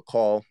you have a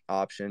call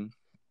option,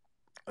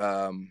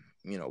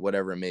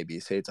 whatever it may be.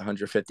 Say it's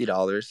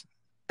 $150,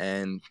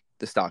 and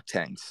the stock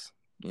tanks.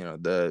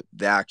 The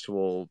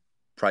actual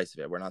price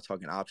of it. We're not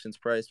talking options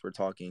price. We're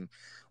talking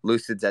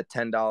Lucid's at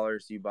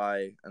 $10. You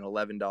buy an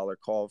 $11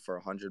 call for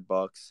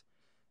 $100,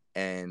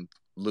 and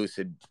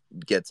Lucid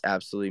gets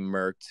absolutely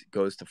murked,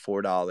 goes to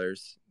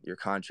 $4. Your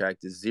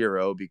contract is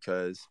zero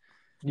because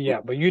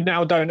but you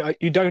now don't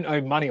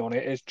owe money on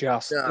it. It's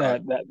just no,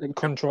 that the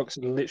contract's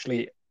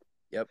literally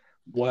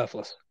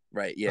worthless.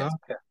 Right. Yeah.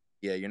 Okay.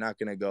 Yeah. You're not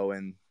gonna go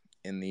in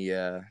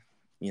the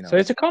So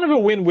it's a kind of a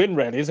win-win,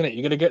 really, isn't it?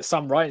 You're gonna get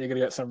some right, and you're gonna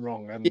get some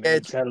wrong, and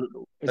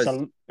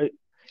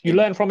you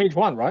learn from each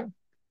one, right?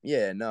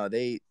 Yeah. No,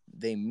 they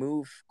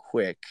move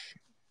quick.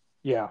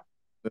 Yeah.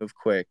 Move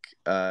quick.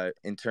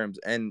 In terms,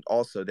 and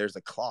also there's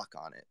a clock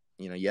on it.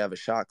 You have a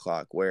shot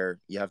clock where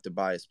you have to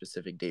buy a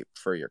specific date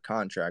for your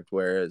contract.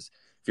 Whereas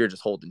if you're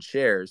just holding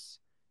shares,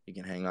 you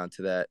can hang on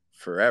to that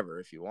forever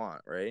if you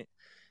want, right?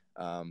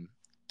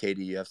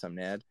 Katie, you have something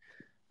to add?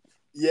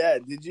 Yeah.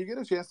 Did you get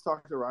a chance to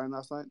talk to Ryan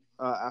last night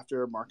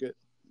after market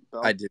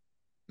bell? I did.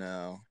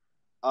 No.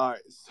 All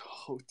right.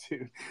 So,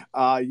 dude,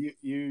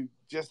 you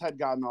just had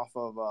gotten off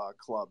of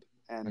club,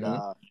 and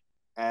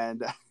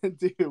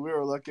dude, we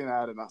were looking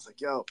at it, and I was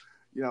like, yo,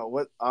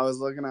 what I was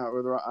looking at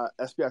with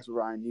SPX with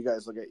Ryan. You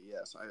guys look at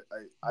ES.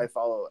 I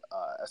follow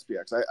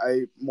SPX.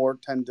 I more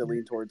tend to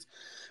lean towards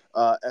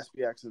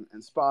SPX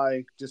and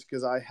SPY just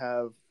because I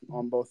have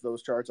on both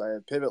those charts. I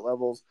have pivot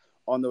levels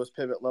on those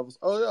pivot levels.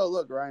 Oh no,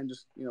 look, Ryan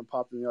just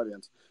popped in the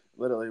audience.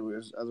 Literally,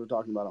 as we're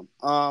talking about them.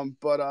 I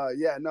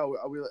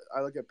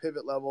look at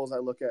pivot levels. I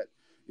look at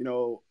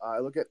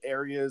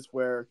areas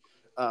where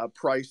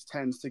price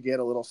tends to get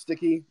a little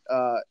sticky,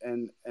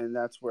 and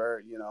that's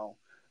where you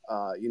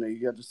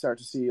have to start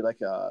to see like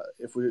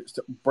if we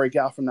break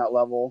out from that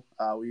level,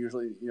 we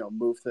usually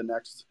move to the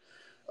next.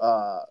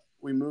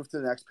 We move to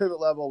the next pivot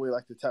level. We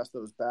like to test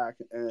those back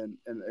and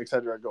et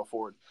cetera, go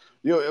forward.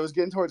 It was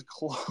getting towards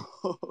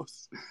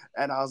close,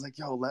 and I was like,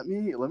 "Yo, let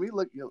me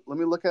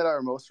look at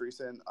our most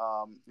recent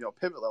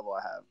pivot level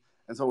I have."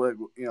 And so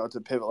it's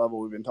a pivot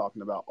level we've been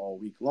talking about all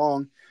week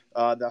long,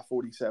 that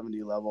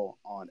 4070 level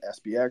on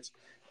SPX,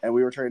 and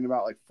we were trading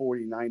about like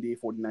 4090,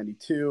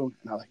 4092,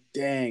 and I was like,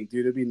 "Dang,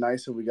 dude, it'd be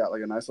nice if we got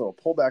like a nice little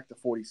pullback to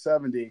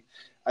 4070."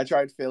 I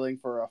tried filling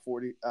for a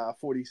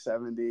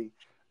 4070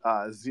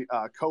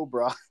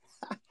 Cobra.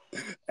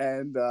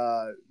 And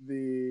I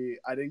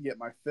didn't get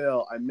my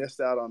fill. I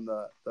missed out on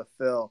the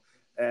fill,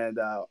 and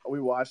we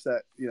watched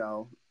that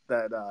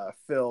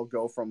fill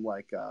go from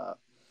like I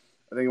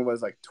think it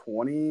was like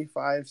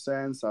 25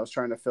 cents. I was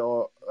trying to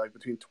fill like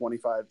between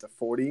 25 to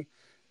 40,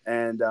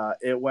 and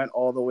it went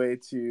all the way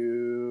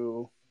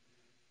to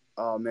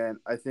oh man,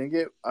 I think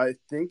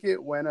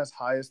it went as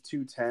high as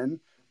 210,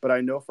 but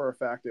I know for a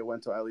fact it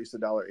went to at least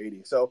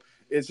 $1.80. So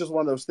it's just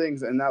one of those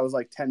things, and that was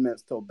like 10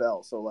 minutes till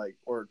bell. So like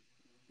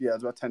it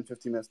was about 10,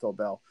 15 minutes till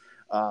bell.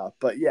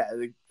 But yeah,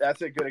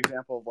 that's a good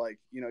example of like,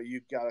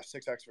 you got a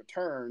 6x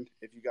return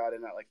if you got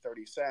in at like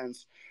 30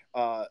 cents.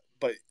 But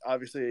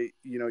obviously,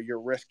 you're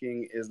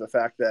risking is the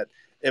fact that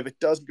if it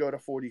does go to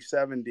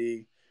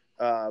 4070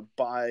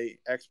 by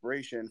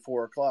expiration,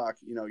 4:00,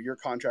 your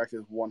contract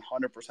is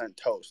 100%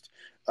 toast.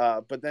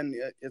 But then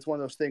it's one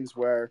of those things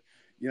where,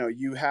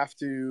 you have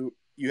to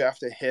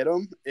hit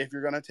them if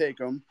you're going to take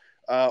them,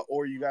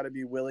 or you got to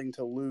be willing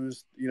to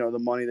lose, the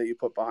money that you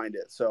put behind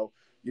it. So,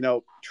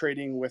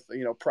 trading with,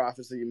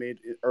 profits that you made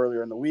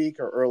earlier in the week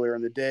or earlier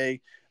in the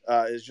day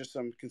is just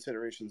some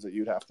considerations that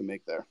you'd have to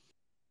make there.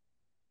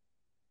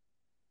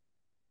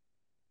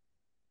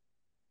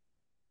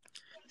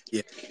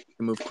 Yeah,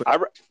 move quick.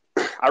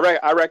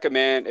 I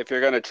recommend if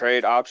you're going to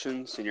trade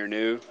options and you're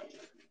new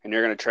and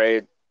you're going to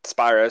trade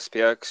SPY or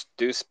SPX,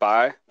 do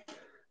SPY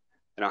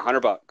and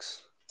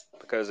 $100,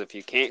 because if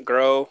you can't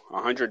grow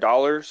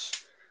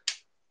 $100,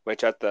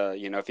 which at the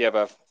if you have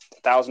a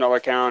 $1,000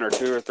 account or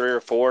 2 or 3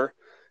 or 4,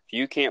 if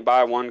you can't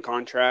buy one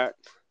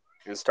contract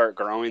and start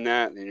growing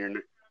that, then your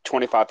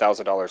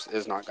 $25,000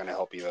 is not going to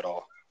help you at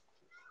all.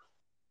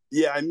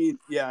 Yeah, I mean,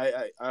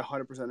 I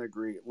 100%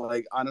 agree.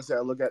 Like, honestly,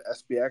 I look at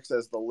SPX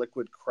as the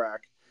liquid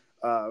crack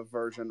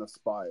version of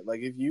SPY.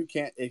 Like, if you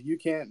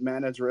can't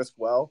manage risk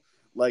well,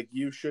 like,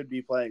 you should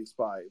be playing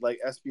SPY. Like,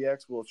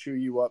 SPX will chew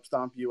you up,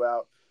 stomp you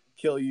out,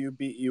 kill you,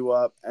 beat you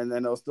up, and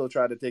then it'll still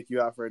try to take you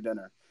out for a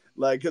dinner.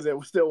 Like, because it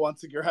still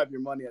wants to grab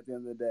your money at the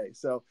end of the day.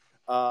 So,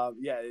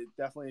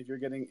 definitely, if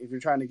you're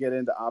trying to get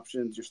into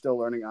options, you're still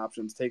learning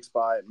options. Take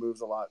SPY. It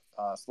moves a lot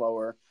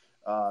slower.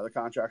 The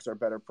contracts are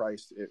better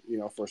priced,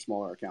 for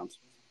smaller accounts.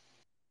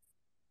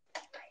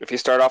 If you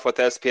start off with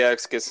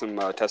SPX, get some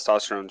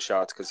testosterone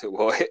shots, because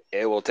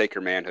it will take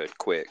your manhood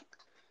quick.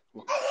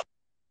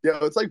 Yeah,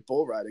 it's like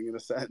bull riding in a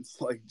sense.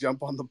 Like,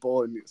 jump on the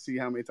bull and see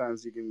how many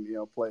times you can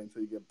play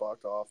until you get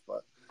bucked off.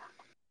 But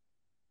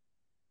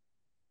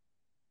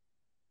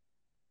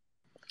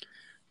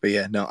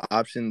yeah, no,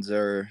 options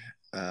are,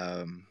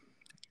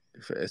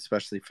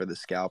 especially for the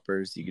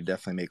scalpers, you could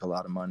definitely make a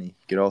lot of money.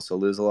 You could also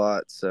lose a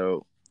lot.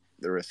 So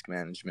the risk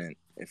management,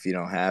 if you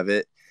don't have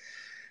it,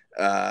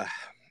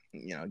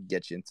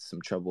 get you into some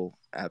trouble.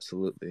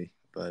 Absolutely.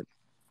 But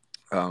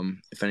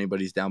if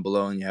anybody's down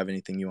below and you have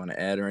anything you want to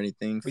add or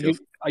anything,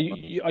 are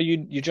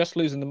you just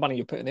losing the money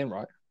you're putting in,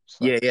 right?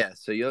 So. Yeah.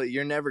 So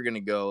you're never gonna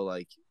go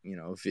like,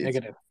 if it's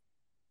negative.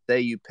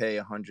 Say you pay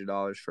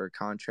 $100 for a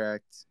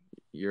contract,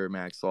 your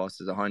max loss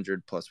is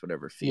 100 plus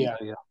whatever fee.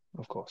 Yeah,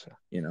 of course, yeah.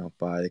 You know,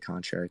 by the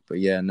contract. But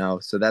yeah, no.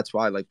 So that's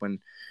why, like, when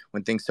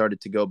things started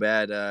to go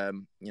bad,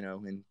 you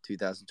know, in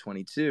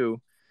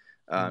 2022,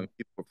 people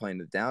were playing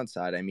the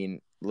downside. I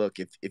mean, look,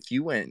 if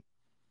you went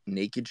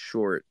naked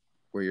short,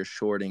 where you're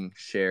shorting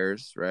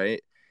shares,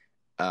 right?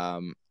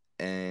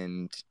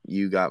 And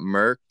you got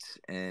murked,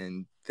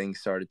 and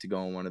things started to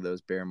go in one of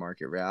those bear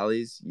market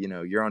rallies, you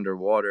know, you're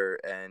underwater,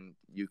 and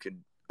you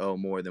could owe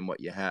more than what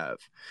you have.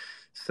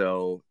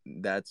 So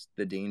that's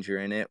the danger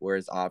in it.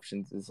 Whereas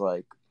options is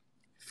like,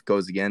 if it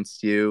goes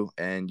against you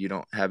and you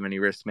don't have any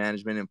risk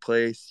management in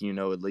place, you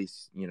know, at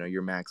least, you know,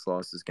 your max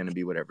loss is going to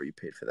be whatever you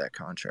paid for that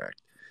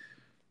contract.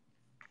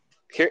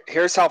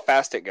 Here's how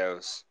fast it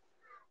goes.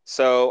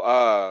 So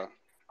I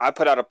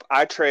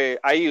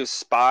use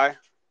SPY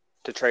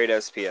to trade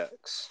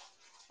SPX.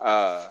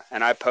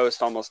 And I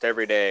post almost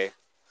every day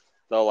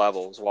the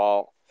levels.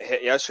 Well,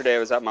 yesterday I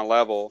was at my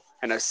level,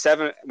 and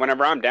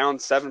whenever I'm down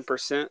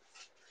 7%,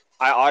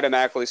 I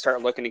automatically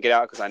start looking to get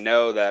out because I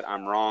know that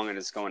I'm wrong and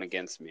it's going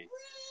against me.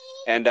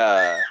 And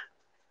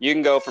you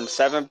can go from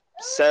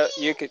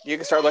you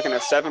can start looking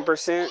at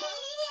 7%,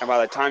 and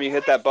by the time you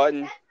hit that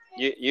button,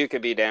 you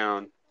could be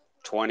down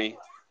 20,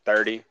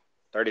 30,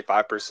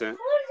 35%.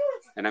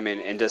 And I mean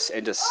in just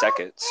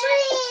seconds.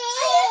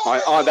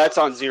 That's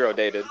on zero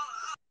dated.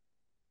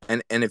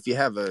 And if you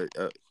have a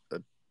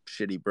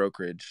shitty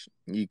brokerage,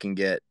 you can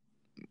get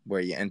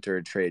where you enter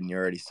a trade and you're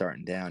already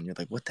starting down. You're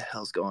like, what the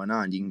hell's going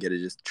on? You can get a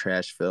just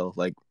trash fill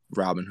like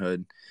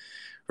Robinhood.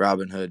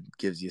 Robinhood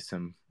gives you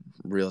some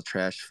real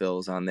trash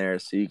fills on there,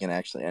 so you can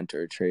actually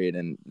enter a trade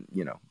and,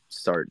 you know,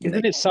 start.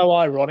 Isn't it so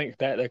ironic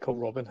that they're called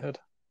Robinhood?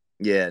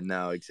 Yeah,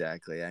 no,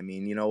 exactly. I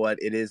mean, you know what?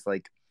 It is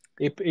like.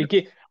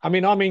 I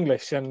mean, I'm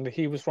English and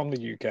he was from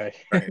the UK.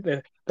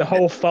 Right. the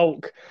whole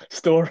folk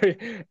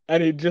story,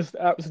 and it just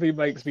absolutely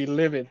makes me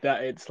livid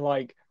that it's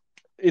like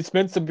it's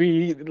meant to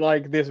be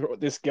like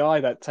this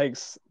guy that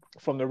takes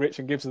from the rich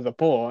and gives to the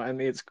poor,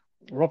 and it's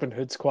Robin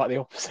Hood's quite the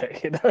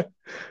opposite, you know.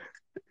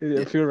 It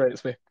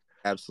infuriates me.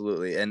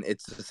 Absolutely. And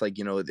it's just like,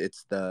 you know,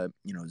 it's the,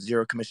 you know,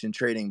 zero commission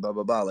trading, blah,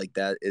 blah, blah. Like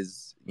that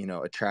is, you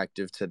know,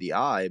 attractive to the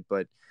eye.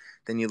 But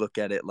then you look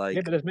at it like.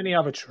 Yeah, but there's many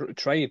other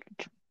trade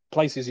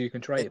places you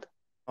can trade.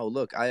 Oh,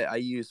 look, I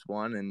use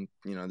one, and,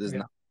 you know, this is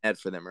not an ad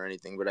for them or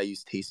anything, but I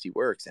use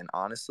Tastyworks. And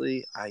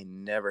honestly, I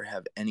never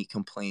have any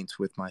complaints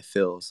with my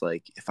fills.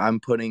 Like if I'm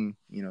putting,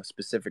 you know,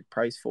 specific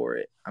price for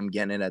it, I'm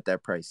getting it at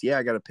that price. Yeah,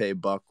 I got to pay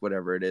 $1,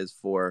 whatever it is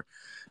for,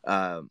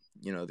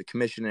 you know, the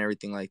commission and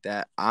everything like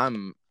that.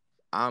 I'm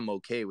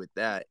okay with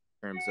that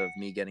in terms of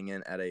me getting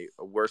in at a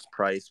worse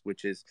price,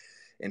 which is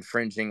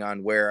infringing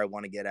on where I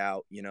want to get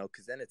out, you know,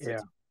 because then it's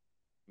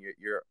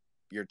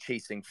you're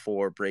chasing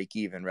for break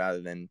even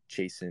rather than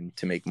chasing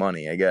to make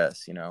money, I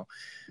guess, you know.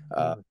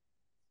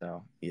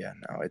 So yeah,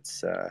 no,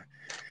 it's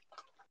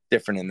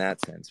different in that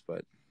sense.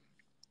 But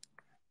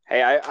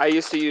hey, I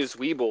used to use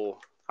Webull.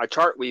 I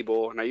chart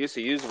Webull, and I used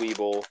to use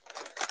Webull,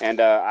 and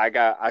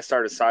I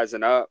started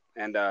sizing up,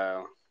 and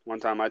one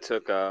time I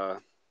took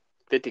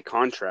 50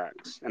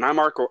 contracts, and I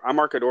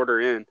market order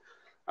in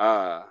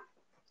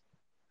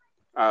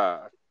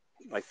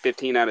like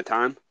 15 at a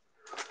time,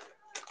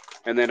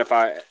 and then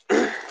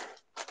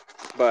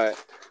but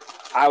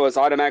I was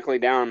automatically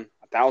down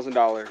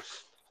 $1,000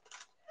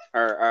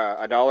 or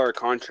 $1 a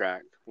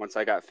contract once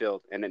I got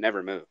filled, and it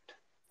never moved.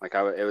 Like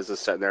it was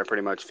just sitting there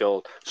pretty much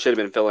filled. Should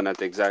have been filling at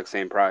the exact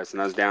same price,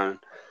 and I was down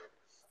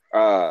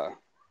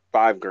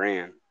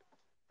 $5,000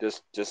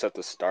 just at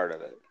the start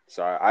of it.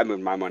 So I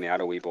moved my money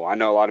out of Webull. I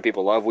know a lot of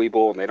people love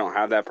Webull and they don't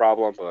have that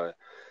problem, but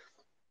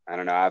I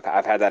don't know.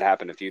 I've had that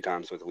happen a few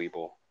times with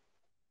Webull.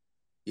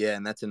 Yeah,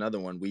 and that's another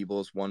one.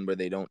 Webull's one where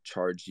they don't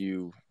charge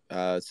you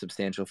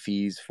substantial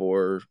fees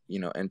for, you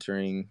know,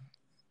 entering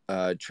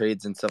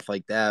trades and stuff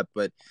like that.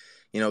 But,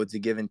 you know, it's a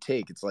give and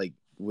take. It's like,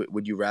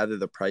 would you rather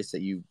the price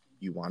that you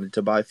wanted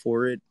to buy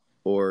for it,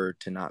 or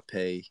to not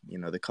pay, you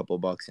know, the couple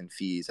bucks in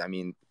fees? I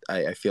mean,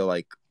 I feel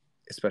like,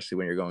 especially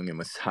when you're going in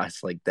with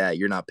size like that,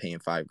 you're not paying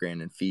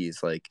 $5,000 in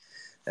fees. Like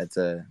that's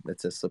a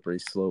slippery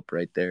slope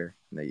right there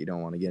that you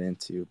don't want to get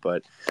into.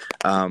 But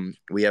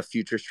we have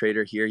futures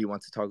trader here. He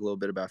wants to talk a little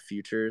bit about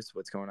futures.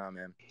 What's going on,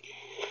 man?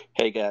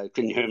 Hey guys,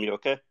 can you hear me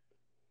okay?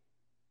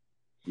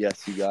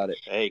 Yes, you got it.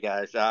 Hey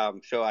guys,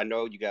 so I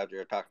know you guys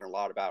are talking a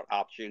lot about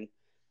option,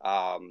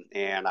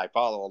 and I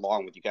follow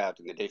along with you guys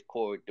in the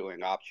Discord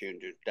doing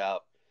options and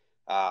stuff.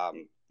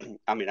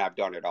 I mean, I've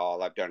done it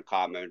all. I've done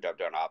commons, I've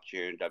done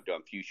options, I've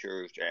done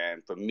futures,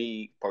 and for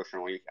me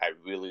personally, I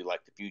really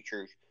like the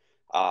futures.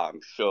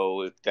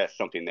 So if that's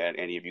something that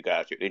any of you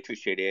guys are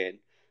interested in,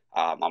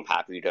 I'm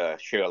happy to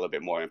share a little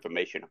bit more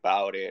information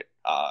about it.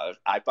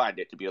 I find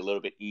it to be a little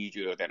bit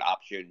easier than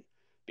options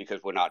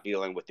because we're not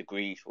dealing with the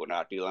grease, we're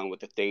not dealing with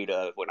the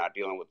theta, we're not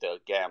dealing with the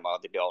gamma,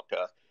 the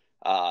delta,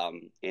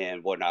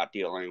 and we're not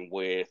dealing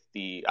with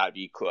the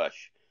IV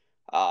crush.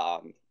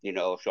 You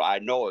know, so I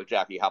know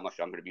exactly how much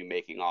I'm going to be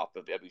making off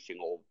of every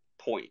single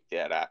point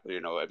that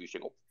every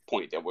single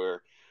point that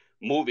we're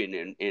moving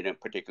in a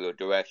particular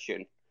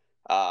direction.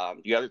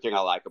 The other thing I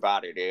like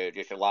about it is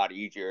it's a lot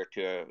easier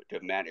to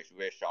manage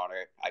risk on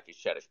it. I can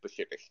set a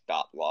specific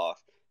stop loss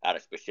at a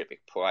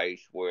specific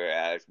price,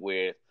 whereas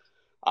with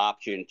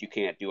options, you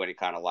can't do any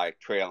kind of like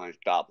trailing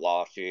stop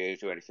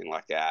losses or anything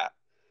like that.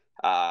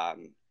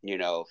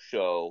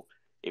 So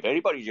if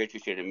anybody's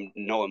interested in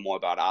knowing more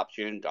about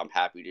options, I'm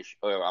happy to,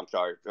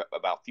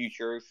 about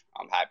futures,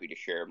 I'm happy to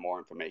share more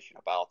information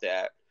about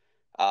that.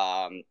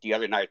 The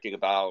other nice thing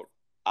about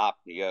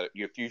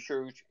your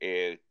futures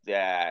is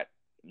that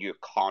your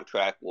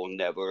contract will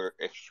never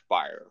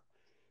expire.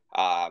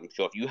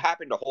 So if you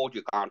happen to hold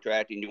your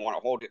contract and you want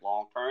to hold it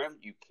long term,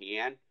 you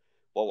can.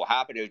 What will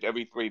happen is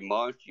every 3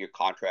 months, your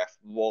contracts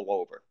roll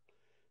over.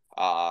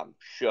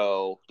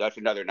 So that's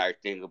another nice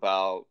thing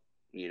about,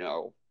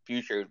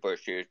 futures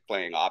versus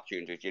playing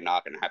options is you're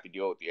not going to have to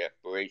deal with the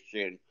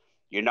expiration.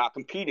 You're not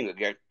competing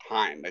against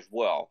time as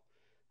well.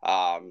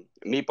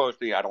 Me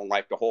personally, I don't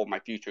like to hold my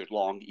futures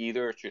long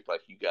either. It's just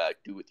like you guys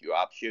do with your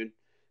option.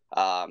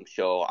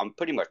 So I'm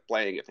pretty much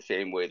playing it the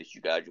same way that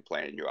you guys are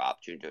playing your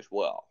options as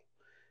well.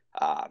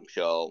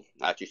 So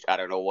I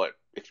don't know what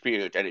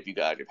experience any of you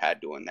guys have had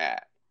doing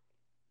that.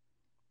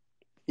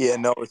 Yeah,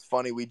 no, it's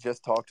funny. We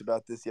just talked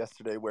about this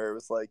yesterday where it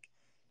was like,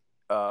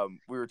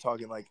 we were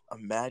talking like,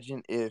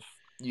 imagine if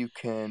you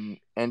can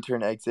enter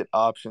and exit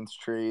options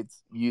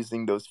trades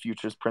using those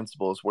futures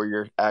principles where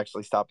you're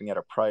actually stopping at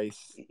a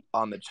price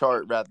on the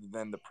chart rather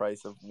than the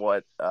price of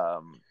what,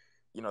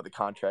 the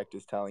contract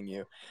is telling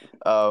you.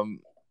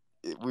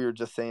 We were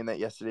just saying that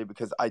yesterday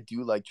because I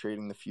do like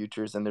trading the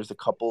futures, and there's a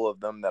couple of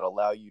them that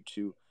allow you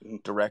to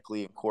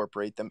directly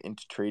incorporate them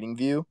into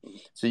TradingView.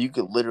 So you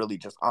could literally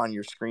just on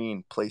your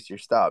screen place your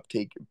stop,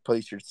 take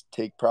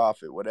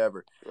profit,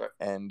 whatever. Right.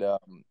 And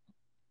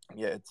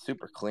yeah, it's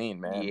super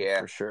clean, man. Yeah,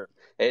 for sure.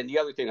 And the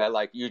other thing I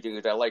like using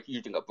is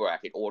a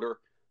bracket order.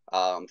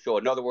 So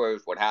in other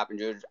words, what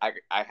happens is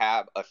I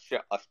have a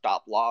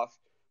stop loss,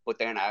 but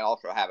then I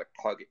also have a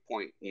target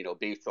point,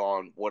 based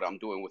on what I'm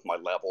doing with my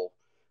level.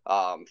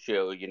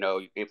 So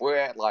if we're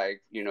at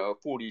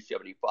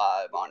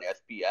 40.75 on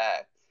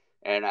SPX,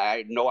 and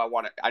I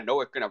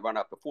know it's gonna run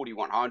up to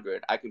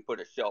 4,100, I can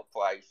put a sell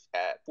price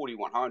at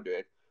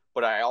 4,100,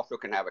 but I also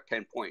can have a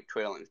 10-point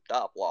trailing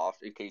stop loss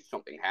in case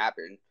something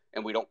happens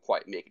and we don't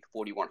quite make it to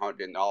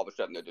 4,100, and all of a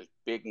sudden there's this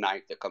big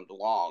night that comes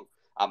along.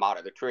 I'm out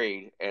of the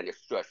trade, and it's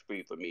stress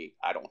free for me.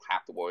 I don't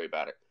have to worry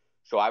about it.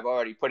 So I've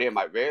already put in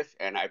my risk,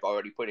 and I've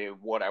already put in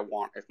what I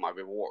want as my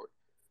reward,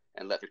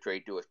 and let the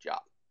trade do its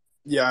job.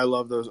 Yeah, I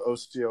love those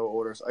OCO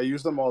orders. I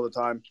use them all the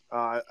time.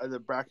 The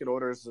bracket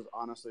orders is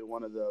honestly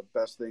one of the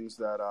best things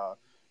that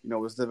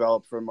was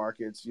developed for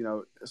markets.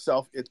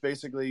 It's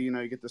basically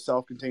you get to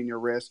self-contain your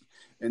risk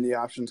in the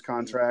options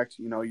contract.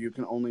 You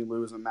can only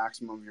lose a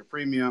maximum of your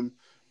premium,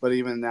 but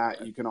even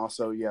that you can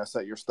also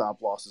set your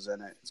stop losses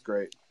in it. It's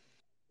great.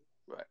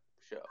 Right.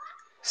 Sure.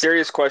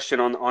 Serious question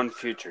on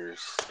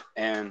futures,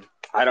 and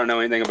I don't know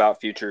anything about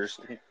futures.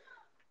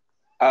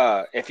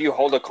 If you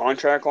hold a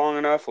contract long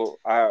enough, so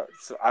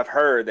I've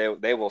heard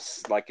they will,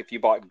 like if you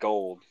bought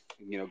gold,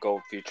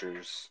 gold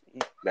futures,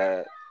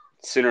 that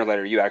sooner or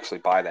later you actually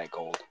buy that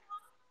gold.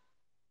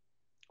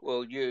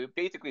 Well, you're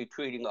basically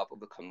trading off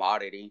of a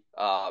commodity.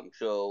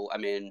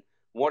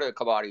 One of the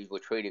commodities we're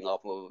trading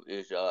off of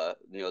is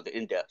the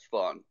index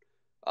fund.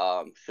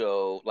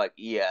 So like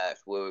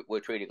ES,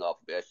 we're trading off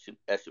of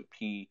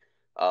S&P.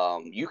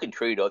 You can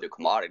trade other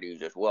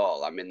commodities as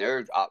well.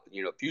 There's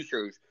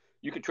futures.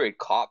 You can trade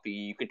coffee,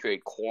 you can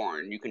trade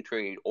corn, you can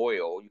trade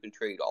oil, you can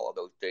trade all of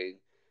those things.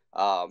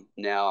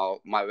 Now,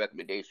 my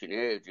recommendation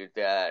is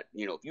that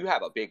if you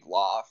have a big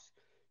loss,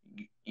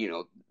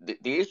 the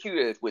issue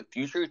is with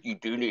futures, you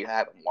do need to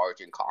have a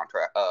margin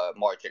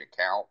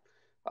account.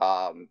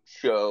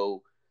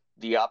 So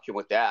the option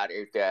with that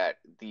is that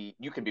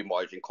you can be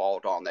margin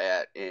called on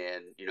that,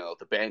 and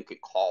the bank can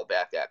call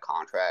back that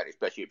contract,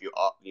 especially if you're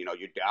up,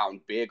 you're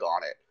down big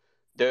on it.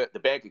 The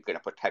bank is going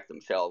to protect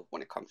themselves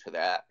when it comes to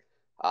that.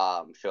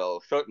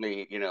 So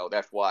certainly,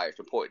 that's why it's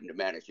important to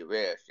manage your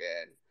risk,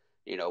 and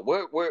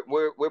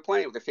we're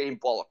playing with the same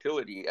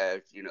volatility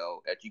as you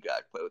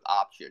guys play with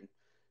option.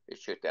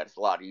 It's just that it's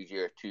a lot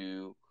easier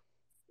to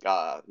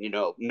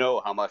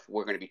know how much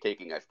we're going to be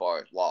taking as far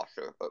as loss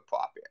or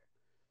profit.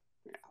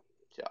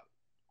 So.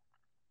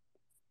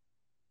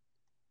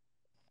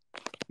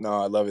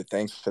 No, I love it.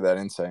 Thanks for that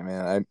insight,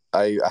 man.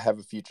 I have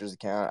a futures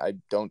account. I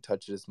don't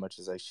touch it as much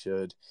as I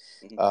should.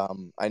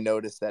 Mm-hmm. I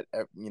noticed that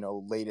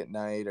late at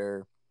night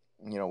or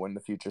when the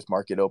futures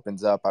market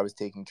opens up, I was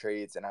taking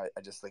trades, and I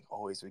just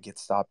always would get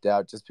stopped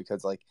out just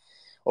because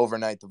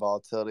overnight the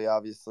volatility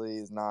obviously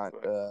is not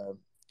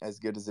as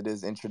good as it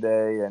is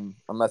intraday, and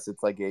unless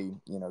it's like a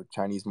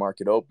Chinese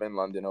market open,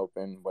 London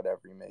open,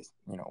 whatever you may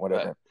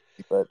whatever.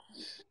 Right. But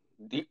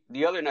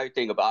the other nice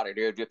thing about it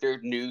is if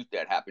there's news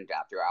that happens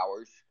after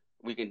hours,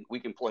 we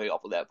can play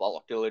off of that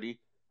volatility.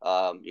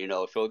 So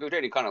if there's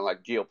any kind of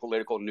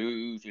geopolitical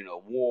news,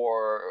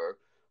 war or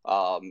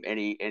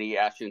any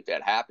actions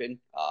that happen,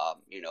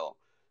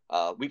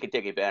 we can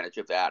take advantage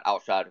of that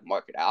outside of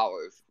market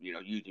hours,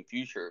 using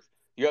futures.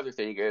 The other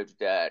thing is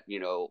that,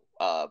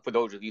 for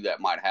those of you that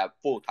might have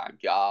full-time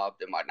jobs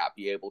that might not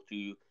be able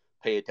to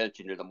pay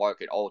attention to the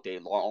market all day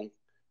long,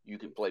 you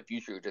can play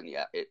futures in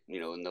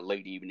in the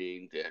late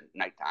evenings and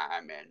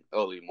nighttime and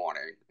early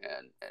morning,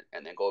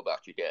 and then go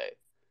about your day.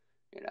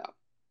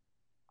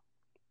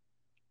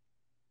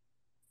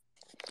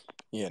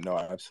 Yeah, no,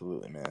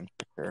 absolutely, man,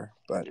 for sure.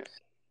 But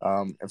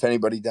if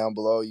anybody down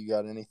below, you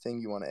got anything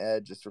you want to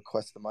add, just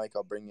request the mic.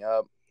 I'll bring you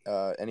up.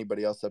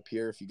 Anybody else up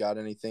here, if you got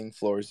anything,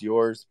 floor is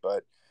yours.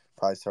 But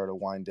probably start to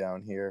wind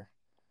down here.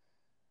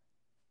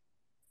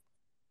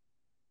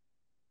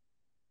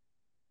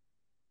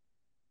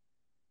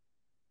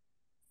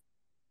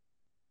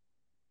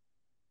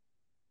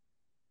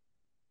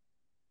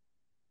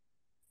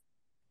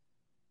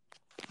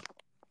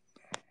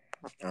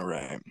 All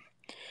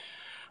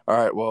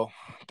right. Well,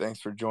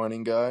 thanks for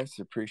joining, guys.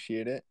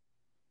 Appreciate it.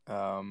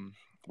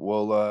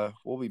 We'll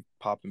be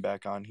popping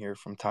back on here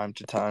from time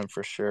to time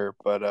for sure.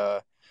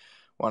 But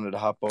wanted to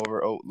hop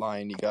over. Oh,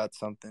 Lion, you got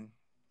something?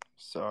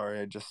 Sorry,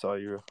 I just saw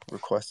you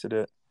requested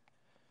it.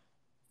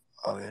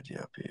 I'll add you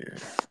up here.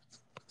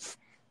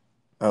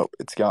 Oh,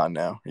 it's gone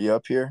now. Are you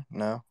up here?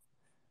 No?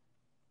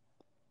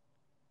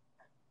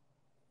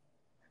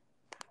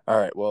 All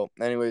right. Well,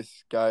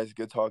 anyways, guys,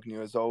 good talking to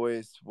you as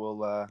always.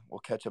 We'll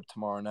catch up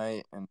tomorrow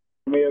night. And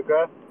me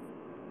okay?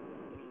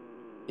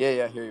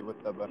 Yeah, I hear you.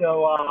 What's up, bud?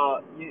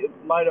 So, you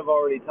might have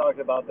already talked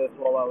about this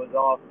while I was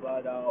off,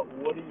 but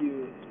what are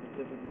you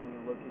specifically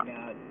looking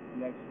at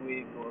next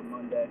week or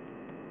Monday?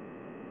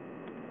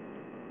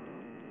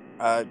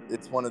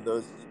 It's one of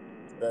those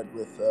tread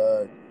with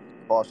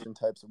caution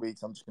types of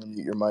weeks. I'm just going to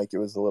mute your mic. It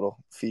was a little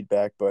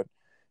feedback, but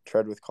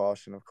tread with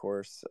caution, of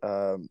course.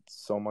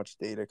 So much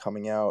data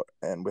coming out,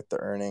 and with the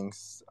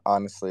earnings,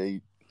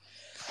 honestly,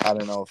 I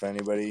don't know if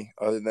anybody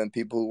other than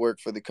people who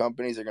work for the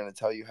companies are going to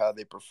tell you how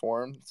they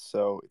performed.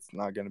 So it's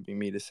not going to be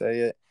me to say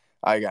it.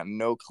 I got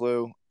no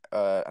clue.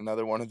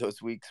 Another one of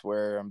those weeks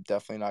where I'm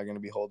definitely not going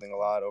to be holding a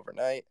lot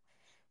overnight.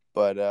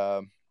 But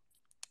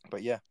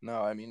yeah,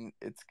 no, I mean,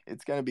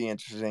 it's going to be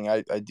interesting.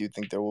 I do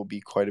think there will be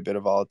quite a bit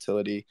of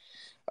volatility.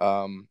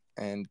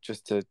 And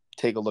just to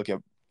take a look at,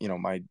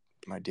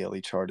 my daily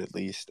chart at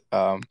least,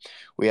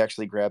 we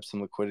actually grabbed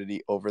some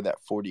liquidity over that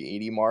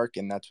 40-80 mark,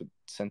 and that's what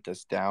sent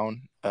us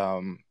down.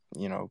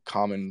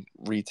 Common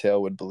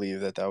retail would believe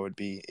that would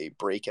be a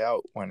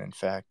breakout when in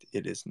fact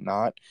it is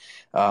not.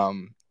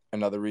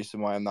 Another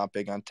reason why I'm not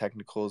big on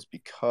technicals,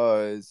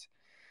 because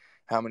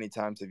how many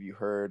times have you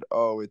heard,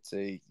 oh, it's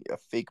a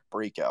fake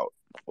breakout?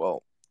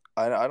 Well,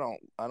 I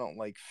don't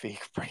like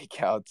fake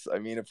breakouts. I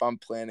mean, if I'm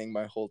planning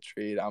my whole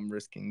trade, I'm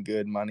risking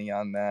good money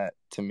on that.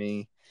 To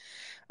me,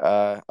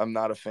 I'm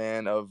not a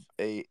fan of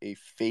a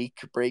fake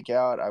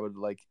breakout. I would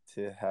like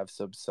to have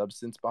some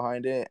substance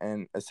behind it.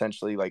 And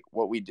essentially, like,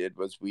 what we did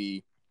was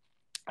we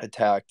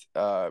attacked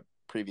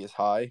previous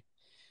high,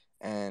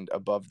 and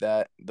above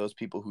that, those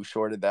people who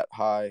shorted that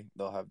high,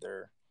 they'll have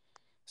their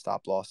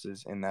stop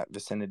losses in that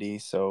vicinity.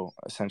 So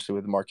essentially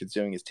what the market's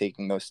doing is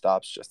taking those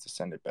stops just to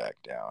send it back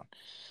down.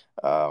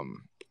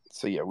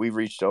 So yeah, we've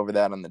reached over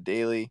that on the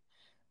daily.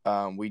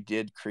 We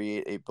did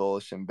create a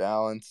bullish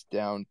imbalance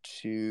down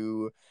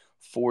to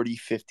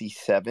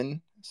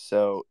 40.57.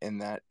 So in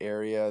that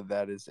area,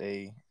 that is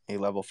a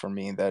level for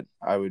me that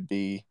I would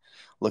be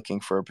looking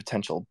for a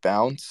potential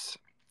bounce.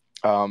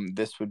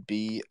 This would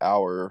be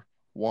our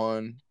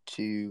 4th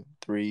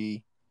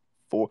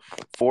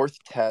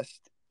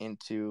test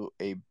into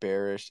a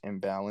bearish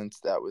imbalance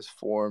that was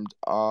formed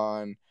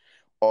on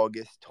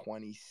August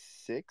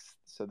 26th.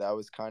 So that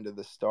was kind of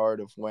the start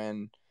of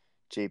when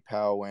Jay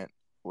Powell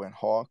went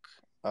hawk.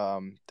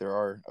 There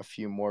are a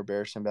few more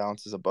bearish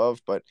imbalances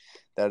above, but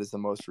that is the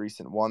most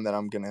recent one that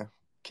I'm going to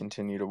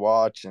continue to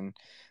watch. And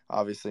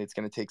obviously it's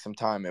going to take some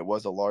time. It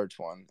was a large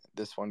one.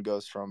 This one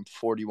goes from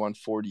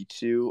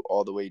 41.42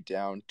 all the way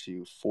down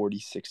to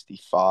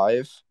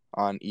 40.65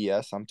 on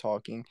ES, I'm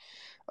talking.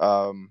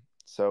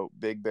 So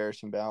big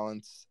bearish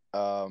imbalance.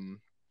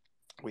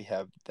 We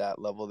have that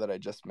level that I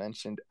just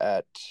mentioned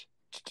at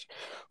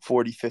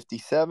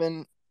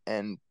 40.57,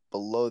 and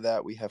below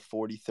that we have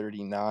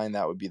 40.39.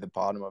 That would be the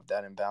bottom of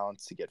that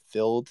imbalance to get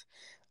filled.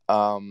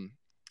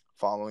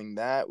 Following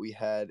that, we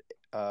had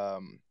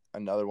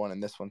another one,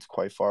 and this one's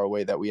quite far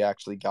away, that we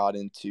actually got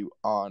into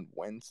on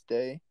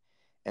Wednesday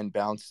and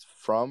bounced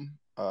from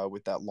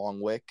with that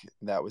long wick.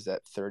 That was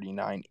at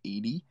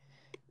 39.80.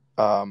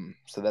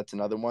 So that's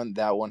another one.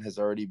 That one has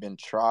already been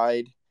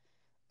tried.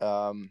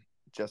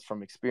 Just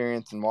from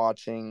experience and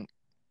watching,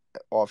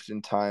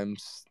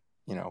 oftentimes,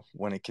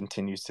 when it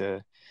continues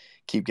to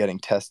keep getting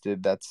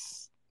tested,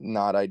 that's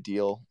not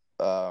ideal.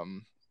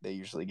 They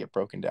usually get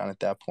broken down at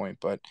that point.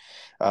 But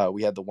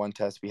we had the one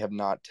test. We have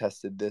not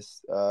tested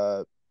this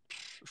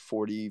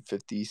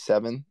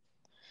 40.57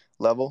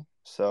 level.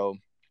 So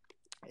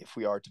if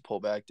we are to pull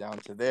back down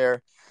to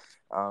there,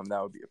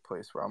 that would be a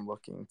place where I'm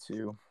looking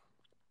to,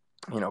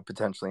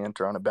 potentially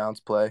enter on a bounce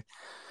play.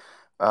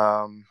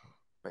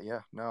 But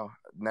yeah, no,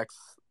 next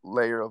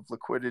layer of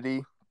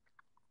liquidity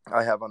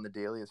I have on the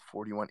daily is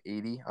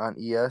 41.80 on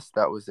ES.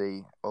 That was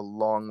a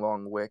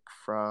long wick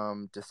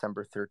from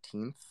December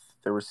 13th.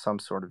 There was some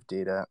sort of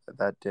data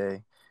that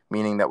day,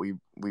 meaning that we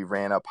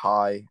ran up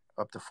high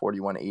up to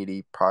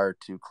 41.80 prior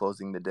to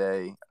closing the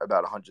day,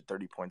 about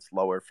 130 points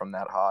lower from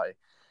that high.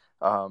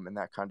 And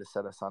that kind of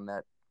set us on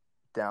that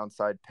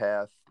downside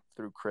path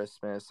through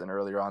Christmas and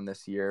earlier on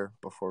this year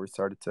before we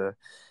started to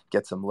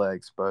get some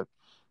legs. But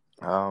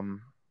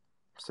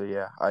so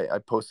yeah, I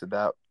posted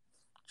that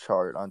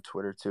chart on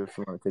Twitter too if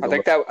you want to take a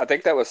look. I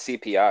think that was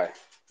CPI.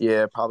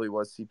 Yeah, it probably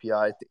was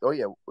CPI. Oh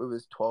yeah, it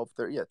was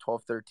 12.13. Yeah,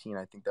 12.13.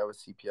 I think that was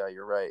CPI.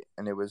 You're right,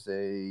 and it was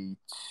a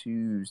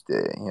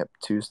Tuesday. Yep,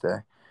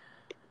 Tuesday.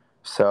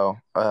 So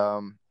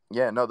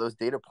yeah, no, those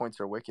data points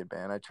are wicked,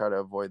 man. I try to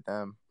avoid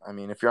them. I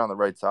mean, if you're on the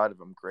right side of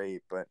them,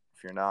 great, but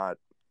if you're not,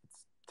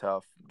 it's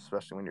tough,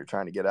 especially when you're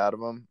trying to get out of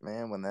them,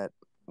 man.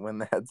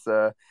 When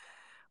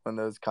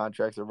those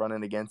contracts are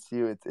running against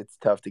you, it's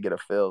tough to get a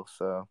fill.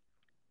 So,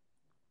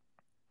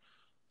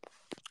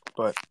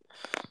 but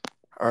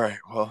all right,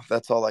 well,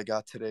 that's all I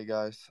got today,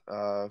 guys.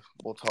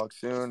 We'll talk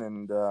soon,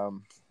 and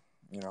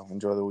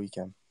enjoy the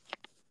weekend.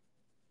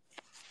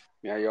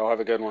 Yeah, you all have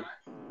a good one.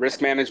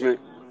 Risk management.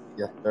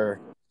 Yes, sir.